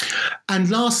 And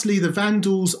lastly, the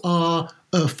Vandals are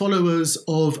followers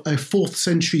of a 4th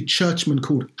century churchman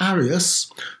called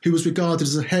Arius, who was regarded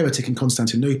as a heretic in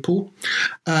Constantinople.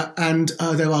 And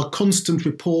there are constant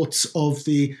reports of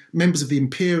the members of the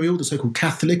imperial, the so-called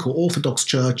Catholic or Orthodox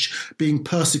Church, being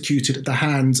persecuted at the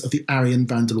hands of the Arian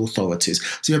Vandal authorities.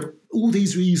 So you have all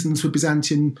these reasons for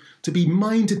Byzantium to be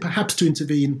minded perhaps to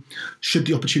intervene should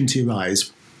the opportunity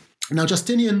arise. Now,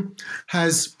 Justinian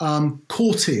has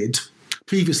courted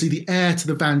previously the heir to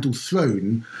the Vandal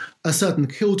throne, a certain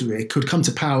Hilderic, who had come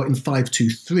to power in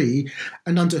 523,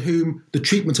 and under whom the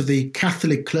treatment of the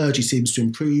Catholic clergy seems to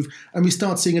improve, and we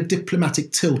start seeing a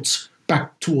diplomatic tilt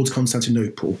back towards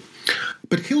Constantinople.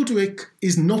 But Hilderic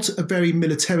is not a very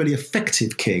militarily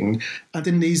effective king, and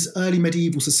in these early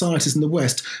medieval societies in the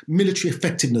West, military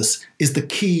effectiveness is the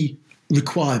key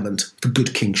requirement for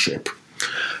good kingship.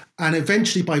 And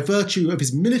eventually, by virtue of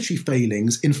his military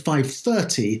failings, in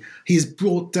 530, he is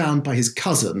brought down by his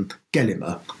cousin,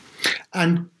 Gelimer.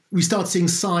 And we start seeing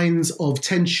signs of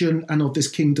tension and of this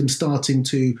kingdom starting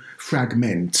to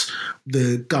fragment.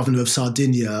 The governor of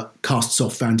Sardinia casts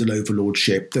off Vandal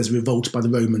overlordship. There's a revolt by the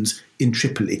Romans in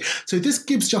Tripoli. So this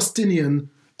gives Justinian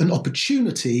an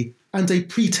opportunity and a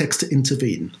pretext to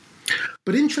intervene.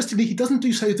 But interestingly, he doesn't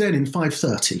do so then in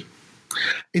 530.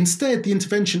 Instead, the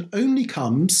intervention only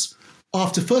comes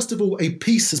after, first of all, a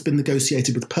peace has been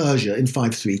negotiated with Persia in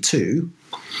 532,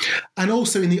 and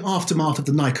also in the aftermath of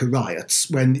the Nika riots,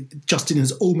 when Justinian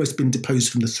has almost been deposed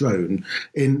from the throne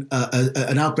in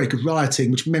an outbreak of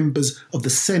rioting, which members of the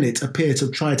Senate appear to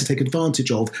have tried to take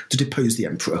advantage of to depose the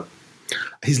emperor.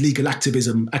 His legal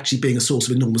activism actually being a source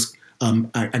of enormous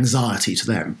anxiety to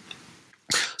them.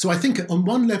 So I think on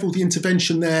one level, the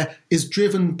intervention there is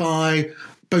driven by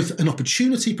both an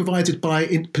opportunity provided by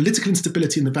political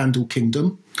instability in the Vandal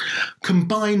kingdom,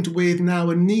 combined with now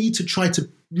a need to try to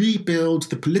rebuild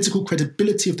the political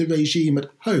credibility of the regime at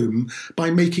home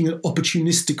by making an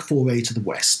opportunistic foray to the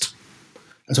West.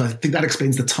 And so I think that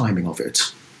explains the timing of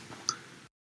it.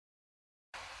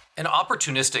 And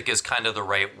opportunistic is kind of the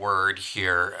right word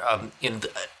here.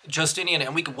 Justinian,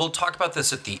 and we'll talk about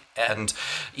this at the end,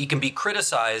 he can be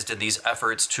criticized in these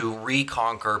efforts to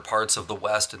reconquer parts of the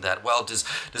West, and that, well,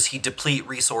 does he deplete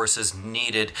resources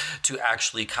needed to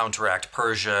actually counteract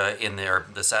Persia in the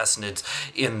Sassanids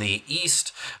in the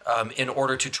East in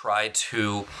order to try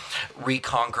to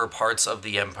reconquer parts of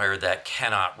the empire that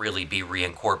cannot really be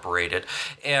reincorporated.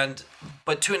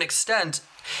 But to an extent,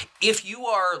 if you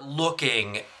are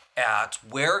looking at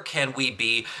where can we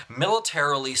be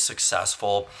militarily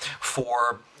successful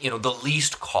for the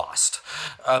least cost,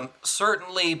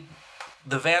 certainly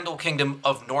the Vandal kingdom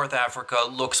of North Africa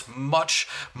looks much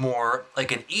more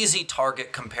like an easy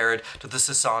target compared to the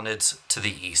Sassanids to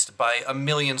the east by a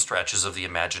million stretches of the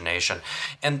imagination,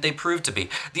 and they prove to be.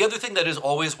 The other thing that is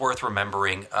always worth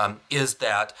remembering is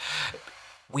that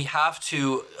we have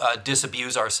to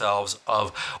disabuse ourselves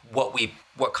of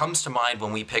what comes to mind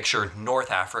when we picture North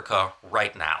Africa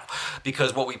right now.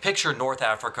 Because what we picture North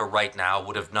Africa right now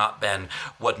would have not been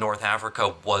what North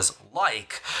Africa was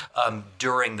like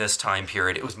during this time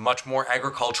period. It was much more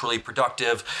agriculturally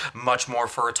productive, much more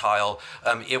fertile.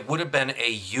 It would have been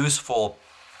a useful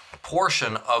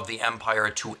portion of the empire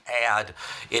to add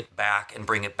it back and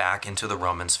bring it back into the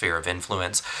Roman sphere of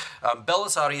influence.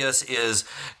 Belisarius is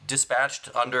dispatched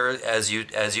under, as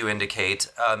you indicate,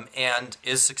 and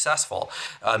is successful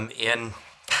in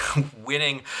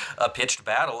winning a pitched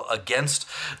battle against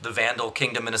the Vandal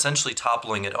kingdom and essentially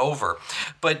toppling it over.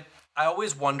 But I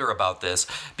always wonder about this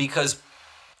because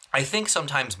I think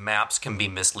sometimes maps can be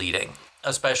misleading,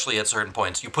 especially at certain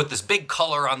points. You put this big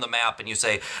color on the map and you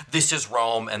say, this is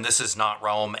Rome and this is not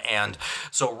Rome, and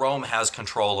so Rome has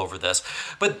control over this.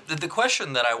 But the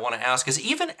question that I want to ask is,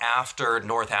 even after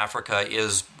North Africa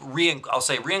is,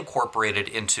 reincorporated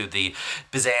into the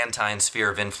Byzantine sphere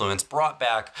of influence, brought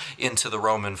back into the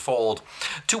Roman fold,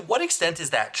 to what extent is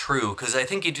that true? Because I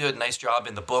think you do a nice job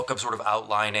in the book of sort of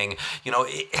outlining,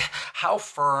 how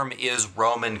firm is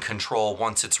Roman control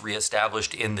once it's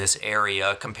reestablished in this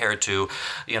area compared to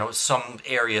some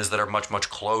areas that are much, much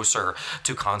closer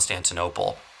to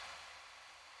Constantinople.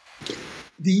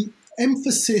 The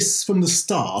emphasis from the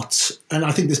start, and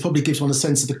I think this probably gives one a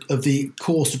sense of the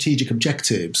core strategic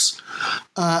objectives,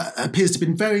 appears to have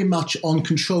been very much on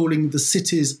controlling the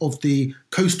cities of the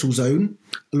coastal zone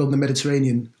along the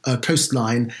Mediterranean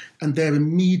coastline and their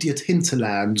immediate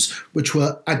hinterlands, which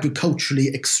were agriculturally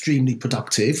extremely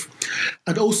productive,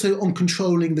 and also on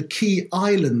controlling the key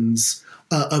islands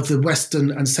of the Western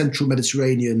and Central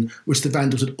Mediterranean, which the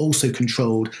Vandals had also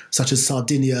controlled, such as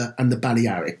Sardinia and the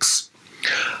Balearics.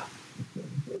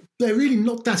 They're really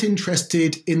not that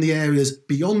interested in the areas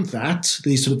beyond that,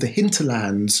 the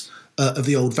hinterlands of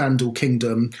the old Vandal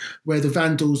kingdom, where the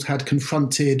Vandals had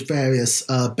confronted various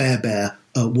Berber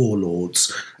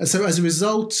warlords. And so as a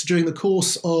result, during the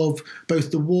course of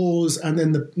both the wars and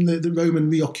then the Roman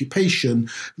reoccupation,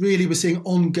 really we're seeing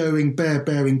ongoing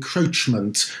Berber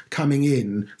encroachment coming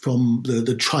in from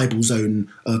the tribal zone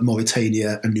of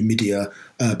Mauritania and Numidia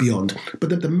beyond. But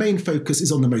the main focus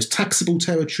is on the most taxable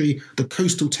territory, the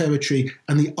coastal territory,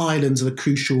 and the islands that are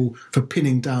crucial for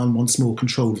pinning down once more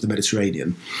control of the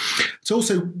Mediterranean. It's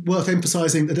also worth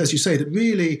emphasising that, as you say, that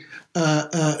really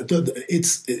the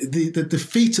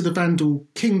defeat of the Vandal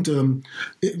kingdom,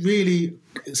 it really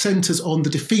centres on the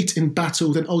defeat in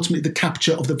battle, then ultimately the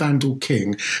capture of the Vandal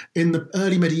king. In the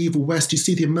early medieval West, you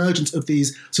see the emergence of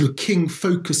these sort of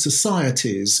king-focused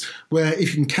societies where if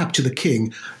you can capture the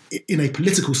king, in a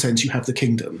political sense, you have the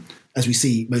kingdom. As we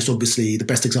see, most obviously, the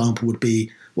best example would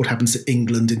be what happens to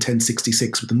England in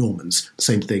 1066 with the Normans.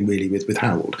 Same thing, really, with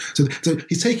Harold. So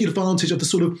he's taking advantage of the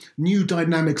sort of new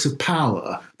dynamics of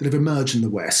power that have emerged in the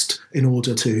West in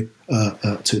order to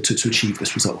achieve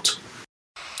this result.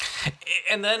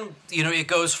 And then, it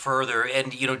goes further.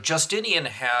 And, Justinian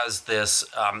has this,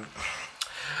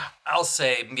 I'll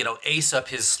say, ace up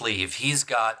his sleeve. He's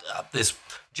got this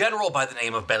general by the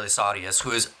name of Belisarius,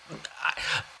 who is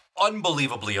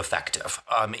unbelievably effective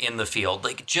in the field,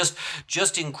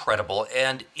 just incredible,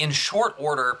 and in short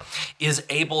order is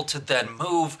able to then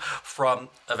move from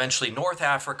eventually North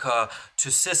Africa to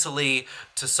Sicily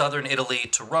to southern Italy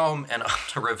to Rome and up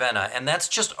to Ravenna, and that's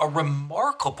just a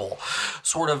remarkable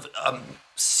sort of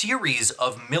series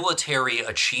of military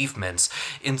achievements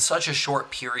in such a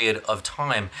short period of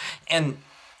time. And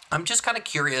I'm just kind of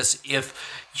curious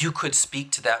if you could speak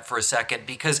to that for a second,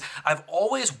 because I've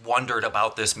always wondered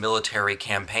about this military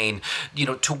campaign.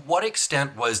 To what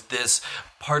extent was this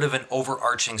part of an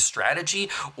overarching strategy,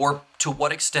 or to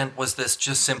what extent was this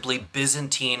just simply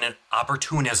Byzantine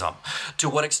opportunism? To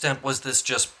what extent was this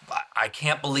just, I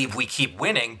can't believe we keep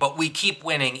winning, but we keep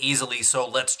winning easily, so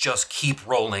let's just keep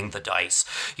rolling the dice?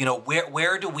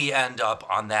 Where do we end up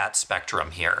on that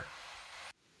spectrum here?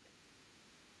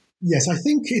 Yes, I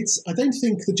don't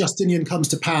think that Justinian comes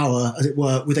to power, as it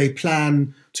were, with a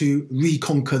plan to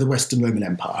reconquer the Western Roman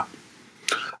Empire.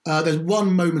 There's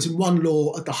one moment in one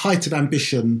law at the height of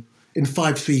ambition in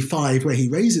 535 where he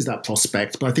raises that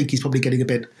prospect, but I think he's probably getting a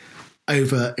bit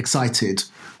overexcited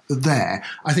there.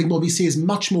 I think what we see is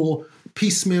much more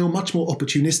piecemeal, much more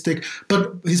opportunistic,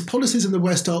 but his policies in the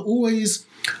West are always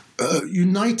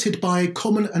united by a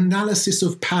common analysis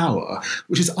of power,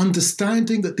 which is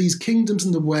understanding that these kingdoms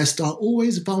in the West are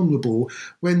always vulnerable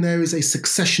when there is a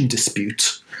succession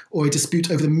dispute or a dispute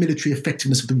over the military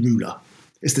effectiveness of the ruler.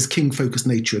 It's this king-focused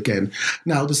nature again.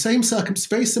 Now, the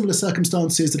very similar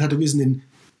circumstances that had arisen in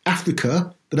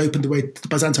Africa that opened the way to the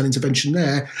Byzantine intervention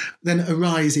there, then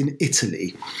arise in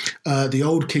Italy. The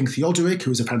old King Theodoric, who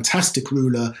was a fantastic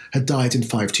ruler, had died in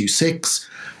 526.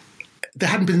 There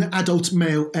hadn't been an adult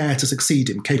male heir to succeed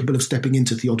him, capable of stepping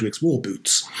into Theodoric's war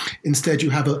boots. Instead, you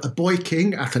have a boy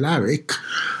king, Athalaric,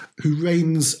 who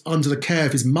reigns under the care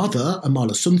of his mother,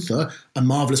 Amalasuntha, a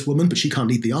marvellous woman, but she can't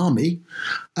lead the army.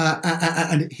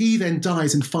 And he then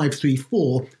dies in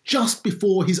 534, just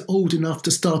before he's old enough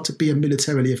to start to be a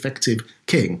militarily effective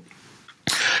king.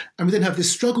 And we then have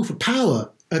this struggle for power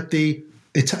at the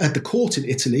court in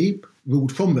Italy,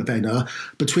 ruled from Ravenna,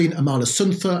 between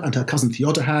Amalasuntha and her cousin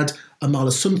Theodahad.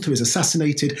 Amalasuntha is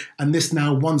assassinated, and this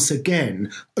now once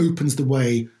again opens the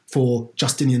way for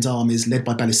Justinian's armies, led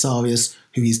by Belisarius,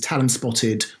 who he's talent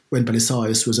spotted when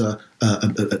Belisarius was a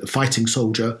fighting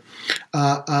soldier,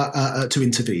 to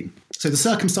intervene. So the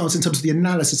circumstances in terms of the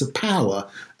analysis of power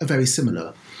are very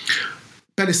similar.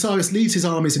 Belisarius leads his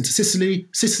armies into Sicily.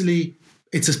 Sicily,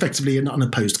 it's effectively an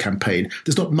unopposed campaign.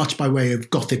 There's not much by way of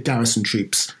Gothic garrison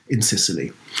troops in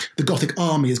Sicily. The Gothic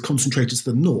army is concentrated to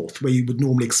the north, where you would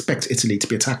normally expect Italy to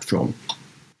be attacked from.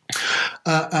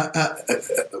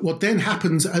 What then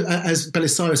happens as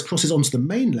Belisarius crosses onto the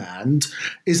mainland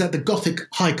is that the Gothic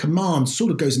high command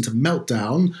sort of goes into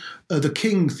meltdown. The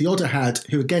king, Theodahad,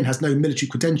 who again has no military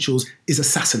credentials, is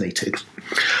assassinated.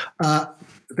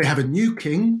 They have a new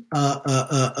king,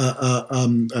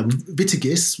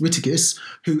 Witigis,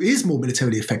 who is more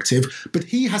militarily effective, but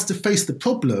he has to face the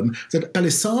problem that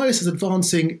Belisarius is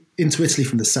advancing into Italy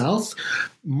from the south.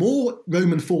 More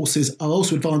Roman forces are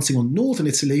also advancing on northern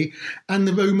Italy, and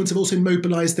the Romans have also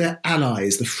mobilised their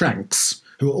allies, the Franks,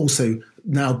 who are also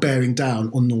now bearing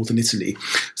down on northern Italy.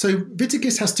 So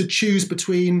Witigis has to choose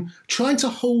between trying to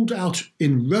hold out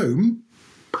in Rome,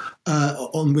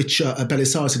 on which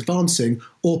Belisarius is advancing,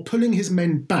 or pulling his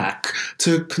men back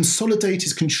to consolidate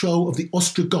his control of the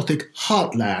Ostrogothic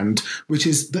heartland, which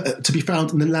is to be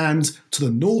found in the lands to the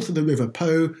north of the River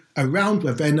Po, around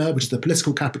Ravenna, which is the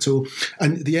political capital,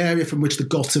 and the area from which the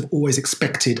Goths have always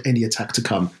expected any attack to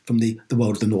come, from the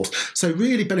world of the north. So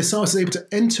really, Belisarius is able to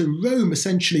enter Rome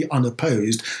essentially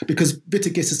unopposed, because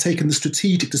Witigis has taken the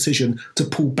strategic decision to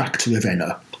pull back to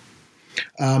Ravenna.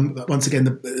 Once again,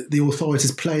 the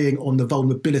authorities playing on the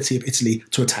vulnerability of Italy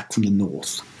to attack from the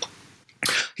north.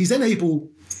 He's then able,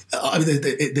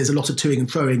 there's a lot of toing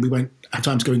and froing we won't have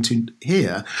time to go into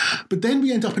here, but then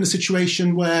we end up in a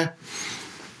situation where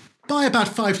by about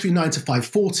 539 to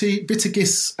 540,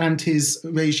 Witigis and his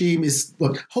regime is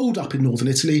holed up in northern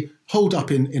Italy, holed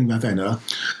up in Ravenna.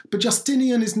 But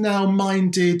Justinian is now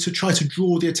minded to try to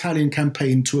draw the Italian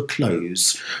campaign to a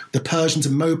close. The Persians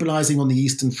are mobilising on the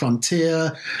eastern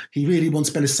frontier. He really wants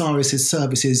Belisarius'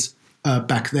 services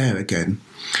back there again.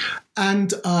 And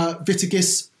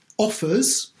Witigis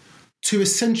offers to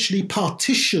essentially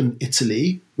partition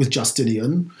Italy with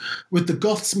Justinian, with the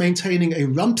Goths maintaining a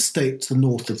rump state to the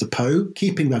north of the Po,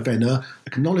 keeping Ravenna,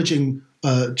 acknowledging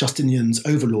Justinian's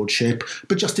overlordship,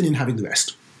 but Justinian having the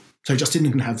rest. So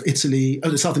Justinian can have Italy,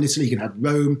 southern Italy, he can have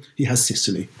Rome, he has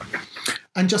Sicily.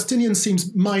 And Justinian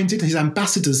seems minded, his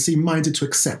ambassadors seem minded to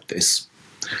accept this.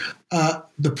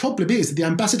 The problem is that the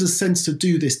ambassadors sent to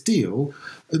do this deal,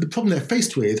 the problem they're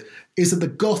faced with is that the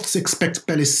Goths expect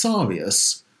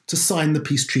Belisarius to sign the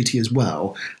peace treaty as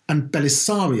well, and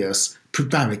Belisarius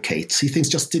prevaricates. He thinks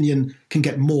Justinian can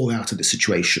get more out of the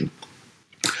situation.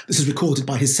 This is recorded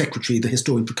by his secretary, the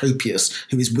historian Procopius,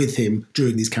 who is with him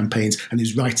during these campaigns and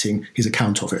who's writing his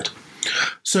account of it.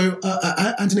 So,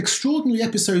 and an extraordinary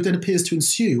episode then appears to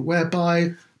ensue,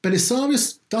 whereby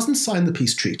Belisarius doesn't sign the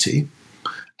peace treaty,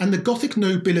 and the Gothic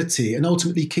nobility, and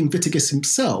ultimately King Witigis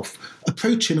himself,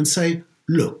 approach him and say,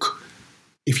 look,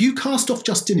 if you cast off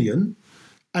Justinian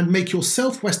and make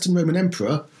yourself Western Roman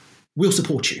Emperor, we'll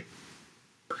support you.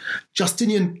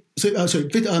 Belisarius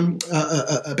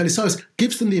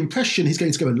gives them the impression he's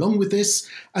going to go along with this.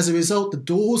 As a result, the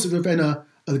doors of Ravenna,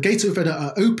 the gates of Ravenna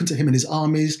are open to him and his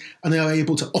armies, and they are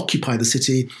able to occupy the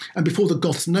city. And before the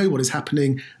Goths know what is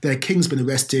happening, their king's been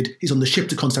arrested, he's on the ship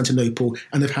to Constantinople,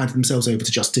 and they've handed themselves over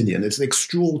to Justinian. It's an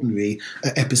extraordinary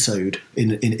episode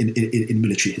in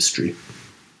military history.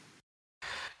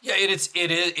 Yeah,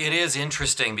 it is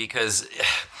interesting because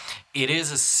it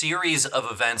is a series of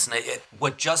events, and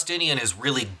what Justinian is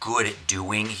really good at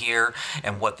doing here,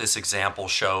 and what this example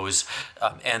shows,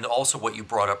 and also what you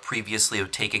brought up previously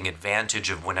of taking advantage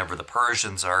of whenever the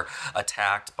Persians are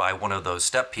attacked by one of those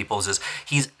steppe peoples, is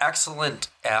he's excellent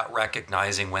at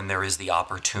recognizing when there is the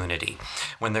opportunity,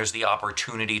 when there's the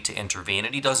opportunity to intervene,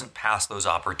 and he doesn't pass those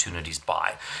opportunities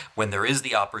by. When there is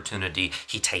the opportunity,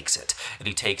 he takes it, and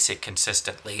he takes it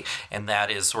consistently, and that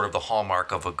is sort of the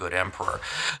hallmark of a good emperor.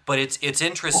 But it's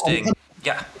interesting.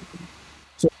 Yeah.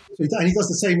 And he does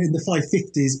the same in the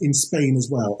 550s in Spain as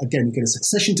well. Again, you get a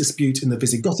succession dispute in the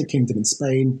Visigothic kingdom in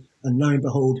Spain, and lo and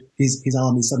behold, his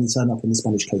armies suddenly turn up on the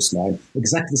Spanish coastline.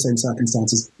 Exactly the same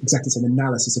circumstances, exactly the same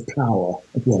analysis of power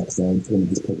at work there in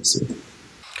his policy.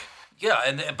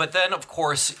 Yeah, but then of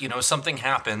course, something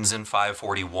happens in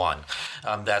 541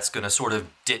 that's going to sort of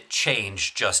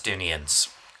change Justinian's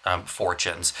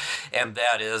fortunes, and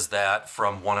that is that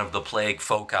from one of the plague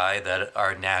foci that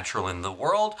are natural in the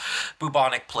world,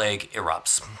 bubonic plague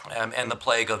erupts, and the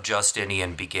plague of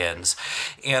Justinian begins.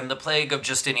 And the plague of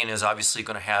Justinian is obviously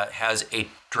going to has a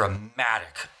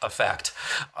dramatic effect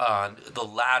on the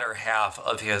latter half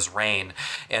of his reign.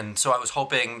 And so I was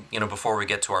hoping, before we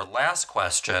get to our last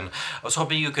question, I was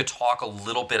hoping you could talk a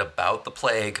little bit about the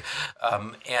plague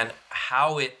and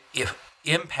how it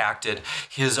impacted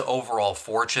his overall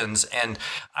fortunes. And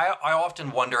I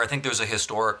often wonder, I think there's a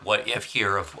historic what if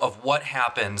here of what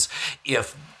happens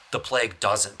if the plague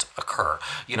doesn't occur.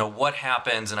 What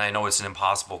happens, and I know it's an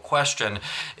impossible question,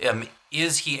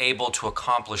 is he able to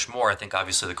accomplish more? I think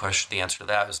obviously the answer to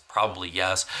that is probably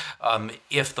yes.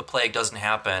 If the plague doesn't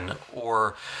happen,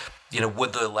 or,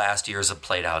 would the last years have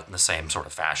played out in the same sort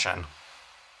of fashion?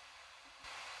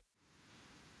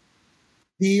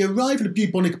 The arrival of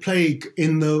bubonic plague,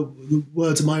 in the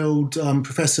words of my old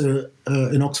professor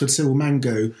in Oxford, Cyril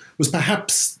Mango, was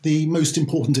perhaps the most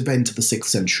important event of the 6th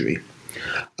century.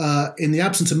 In the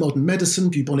absence of modern medicine,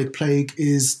 bubonic plague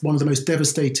is one of the most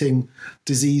devastating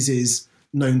diseases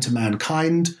known to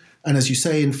mankind. And as you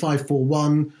say, in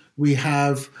 541, we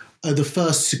have the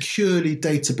first securely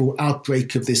datable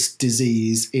outbreak of this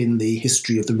disease in the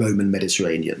history of the Roman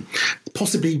Mediterranean.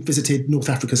 Possibly visited North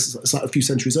Africa a few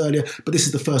centuries earlier, but this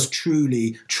is the first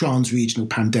truly trans-regional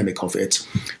pandemic of it.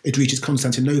 It reaches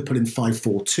Constantinople in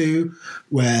 542,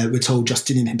 where we're told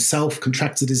Justinian himself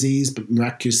contracts the disease, but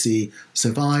miraculously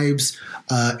survives.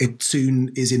 It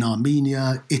soon is in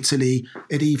Armenia, Italy.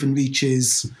 It even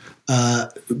reaches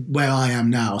where I am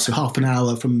now, so half an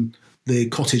hour from the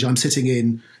cottage I'm sitting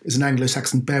in is an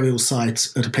Anglo-Saxon burial site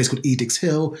at a place called Edict's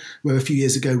Hill, where a few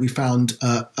years ago we found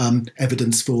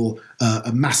evidence for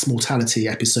a mass mortality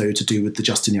episode to do with the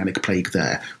Justinianic plague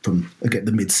there from, again,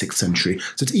 the mid-6th century.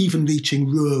 So it's even reaching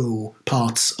rural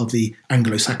parts of the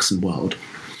Anglo-Saxon world.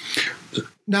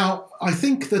 Now, I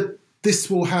think that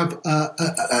this will have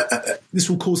this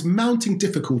will cause mounting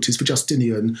difficulties for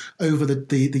Justinian over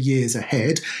the years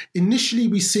ahead. Initially,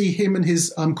 we see him and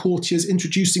his courtiers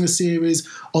introducing a series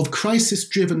of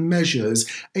crisis-driven measures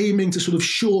aiming to sort of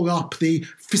shore up the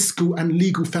fiscal and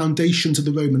legal foundations of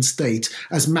the Roman state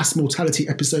as mass mortality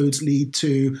episodes lead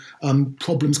to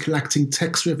problems collecting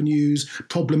tax revenues,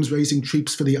 problems raising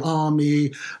troops for the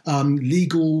army,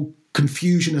 legal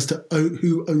confusion as to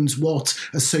who owns what,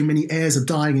 as so many heirs are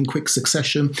dying in quick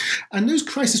succession. And those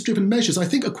crisis-driven measures, I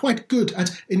think, are quite good at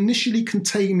initially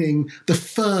containing the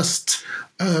first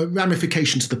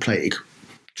ramifications of the plague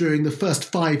during the first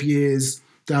 5 years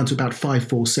down to about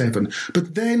 547.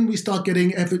 But then we start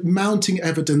getting mounting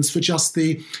evidence for just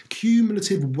the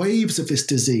cumulative waves of this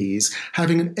disease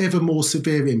having an ever more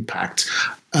severe impact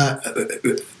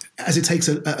as it takes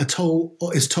a toll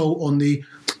on the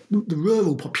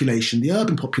rural population, the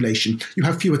urban population. You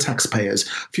have fewer taxpayers.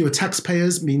 Fewer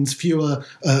taxpayers means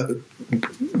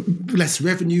less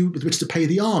revenue with which to pay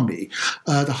the army.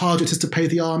 The harder it is to pay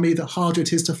the army, the harder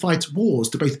it is to fight wars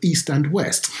to both east and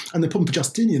west. And the problem for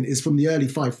Justinian is from the early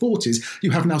 540s,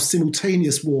 you have now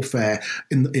simultaneous warfare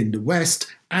in the west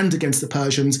and against the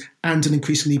Persians, and an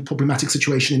increasingly problematic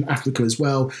situation in Africa as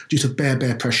well, due to bear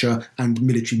pressure and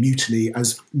military mutiny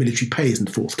as military pay isn't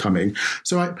forthcoming.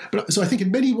 So I think in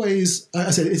many ways,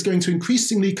 as I said, it's going to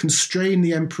increasingly constrain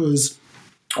the emperor's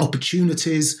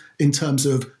opportunities in terms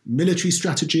of military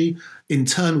strategy,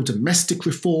 internal domestic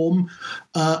reform.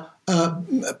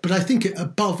 But I think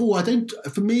above all, what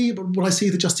I see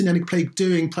the Justinianic plague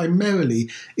doing primarily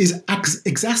is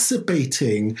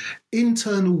exacerbating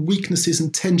internal weaknesses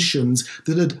and tensions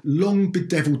that had long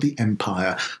bedeviled the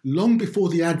empire. Long before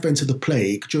the advent of the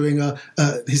plague, during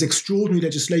his extraordinary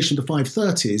legislation of the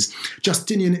 530s,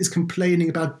 Justinian is complaining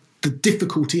about the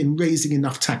difficulty in raising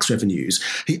enough tax revenues.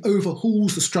 He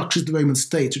overhauls the structures of the Roman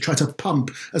state to try to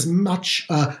pump as much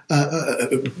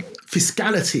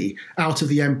fiscality out of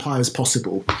the empire as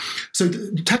possible. So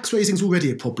tax raising is already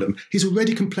a problem. He's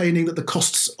already complaining that the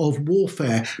costs of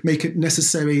warfare make it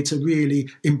necessary to really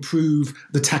improve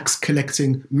the tax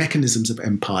collecting mechanisms of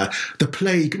empire. The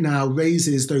plague now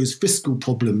raises those fiscal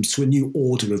problems to a new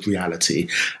order of reality.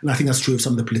 And I think that's true of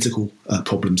some of the political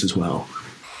problems as well.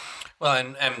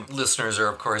 Well, and listeners are,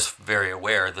 of course, very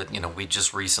aware that, we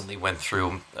just recently went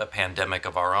through a pandemic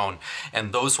of our own,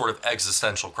 and those sort of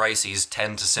existential crises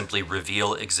tend to simply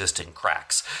reveal existing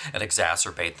cracks and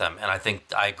exacerbate them. And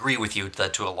I agree with you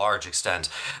that to a large extent,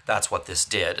 that's what this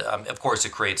did. Of course,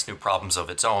 it creates new problems of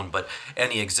its own, but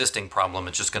any existing problem,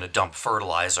 it's just going to dump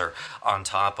fertilizer on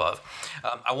top of.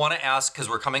 I want to ask, because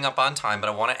we're coming up on time,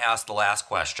 but I want to ask the last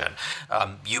question.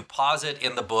 You posit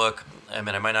in the book, I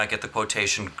might not get the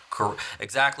quotation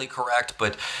exactly correct,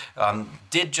 but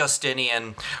did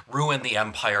Justinian ruin the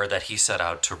empire that he set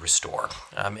out to restore?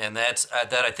 And that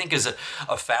I think is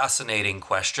a fascinating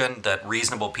question that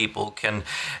reasonable people can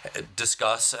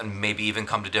discuss and maybe even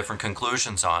come to different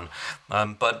conclusions on.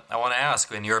 But I want to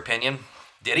ask, in your opinion,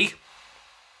 did he?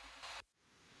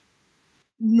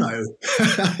 No.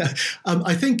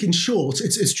 I think, in short,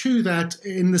 it's true that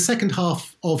in the second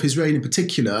half of his reign in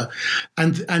particular,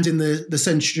 and in the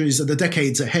centuries, the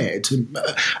decades ahead,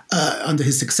 under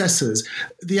his successors,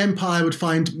 the empire would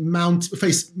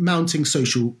face mounting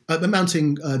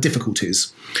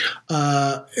difficulties.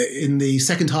 In the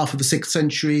second half of the 6th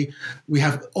century, we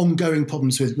have ongoing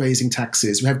problems with raising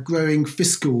taxes. We have growing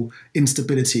fiscal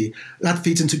instability. That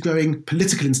feeds into growing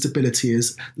political instability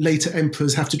as later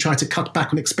emperors have to try to cut back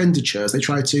on expenditures. They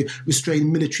try to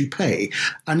restrain military pay.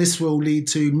 And this will lead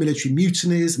to military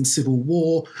mutinies and civil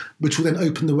war, which will then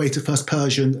open the way to first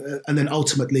Persian and then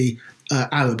ultimately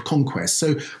Arab conquest.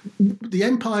 So the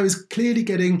empire is clearly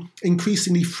getting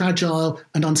increasingly fragile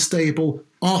and unstable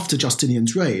after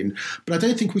Justinian's reign, but I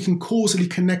don't think we can causally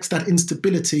connect that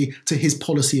instability to his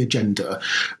policy agenda.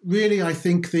 Really, I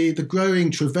think the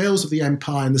growing travails of the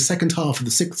empire in the second half of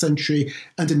the 6th century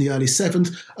and in the early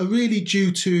 7th are really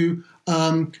due to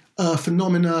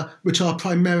phenomena which are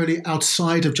primarily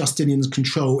outside of Justinian's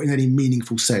control in any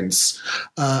meaningful sense.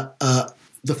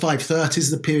 The 530s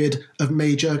is a period of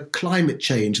major climate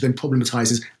change, then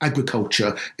problematizes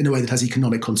agriculture in a way that has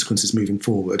economic consequences moving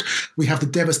forward. We have the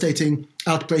devastating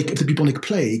outbreak of the bubonic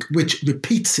plague, which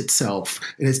repeats itself.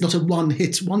 It's not a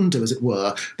one-hit wonder, as it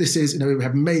were. This is, we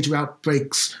have major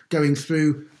outbreaks going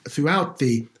throughout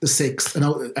the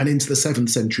 6th and into the 7th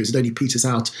centuries. It only peters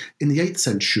out in the 8th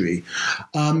century.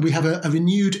 We have a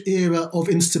renewed era of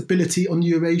instability on the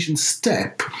Eurasian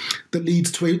steppe that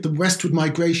leads to the westward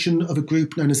migration of a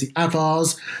group known as the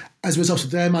Avars. As a result of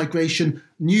their migration,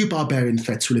 new barbarian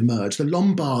threats will emerge. The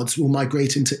Lombards will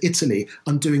migrate into Italy,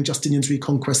 undoing Justinian's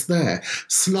reconquest there.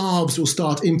 Slavs will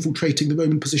start infiltrating the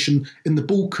Roman position in the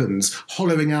Balkans,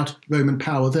 hollowing out Roman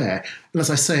power there. And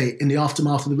as I say, in the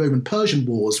aftermath of the Roman-Persian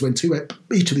wars, when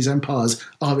each of these empires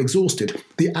are exhausted,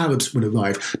 the Arabs will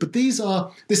arrive. But this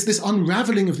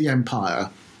unravelling of the empire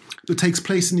that takes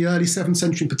place in the early 7th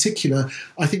century in particular,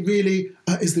 I think really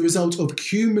is the result of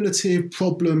cumulative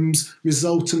problems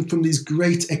resultant from these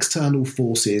great external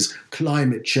forces,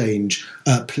 climate change,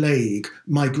 plague,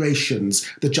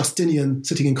 migrations, that Justinian,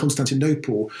 sitting in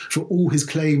Constantinople, for all his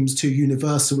claims to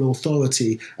universal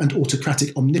authority and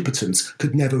autocratic omnipotence,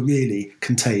 could never really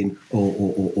contain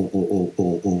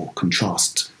or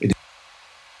contrast.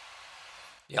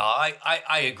 Yeah,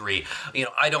 I agree.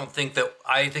 I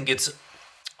think it's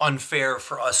unfair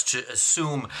for us to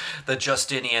assume that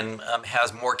Justinian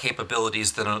has more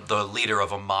capabilities than the leader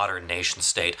of a modern nation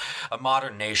state. A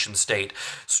modern nation state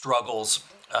struggles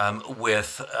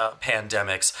with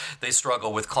pandemics. They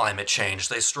struggle with climate change.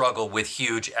 They struggle with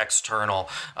huge external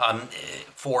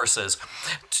forces.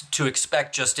 To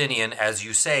expect Justinian, as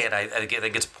you say, and I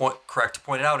think it's correct to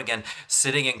point it out again,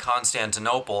 sitting in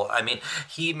Constantinople,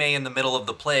 he may, in the middle of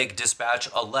the plague, dispatch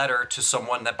a letter to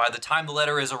someone that by the time the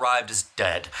letter is arrived is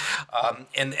dead.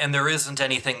 And there isn't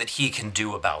anything that he can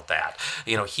do about that.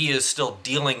 He is still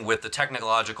dealing with the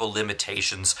technological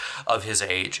limitations of his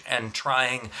age and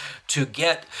trying to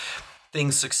get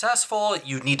things successful.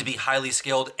 You need to be highly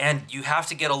skilled, and you have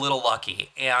to get a little lucky.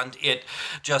 And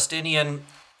Justinian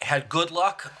had good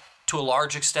luck to a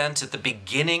large extent at the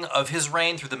beginning of his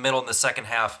reign. Through the middle and the second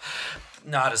half,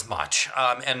 not as much.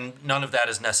 And none of that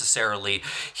is necessarily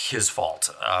his fault.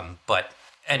 But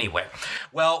anyway,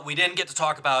 well, we didn't get to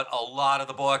talk about a lot of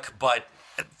the book, but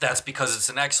that's because it's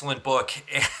an excellent book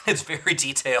and it's very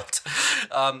detailed.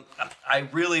 I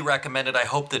really recommend it. I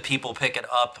hope that people pick it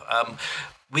up.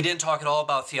 We didn't talk at all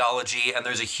about theology, and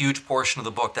there's a huge portion of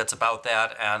the book that's about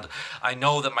that, and I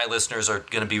know that my listeners are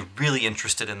going to be really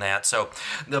interested in that. So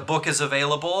the book is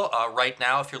available right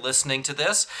now if you're listening to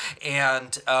this,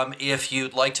 and if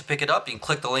you'd like to pick it up, you can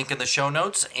click the link in the show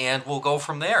notes, and we'll go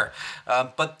from there.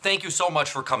 But thank you so much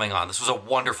for coming on. This was a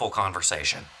wonderful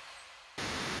conversation.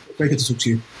 Very good to talk to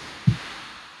you.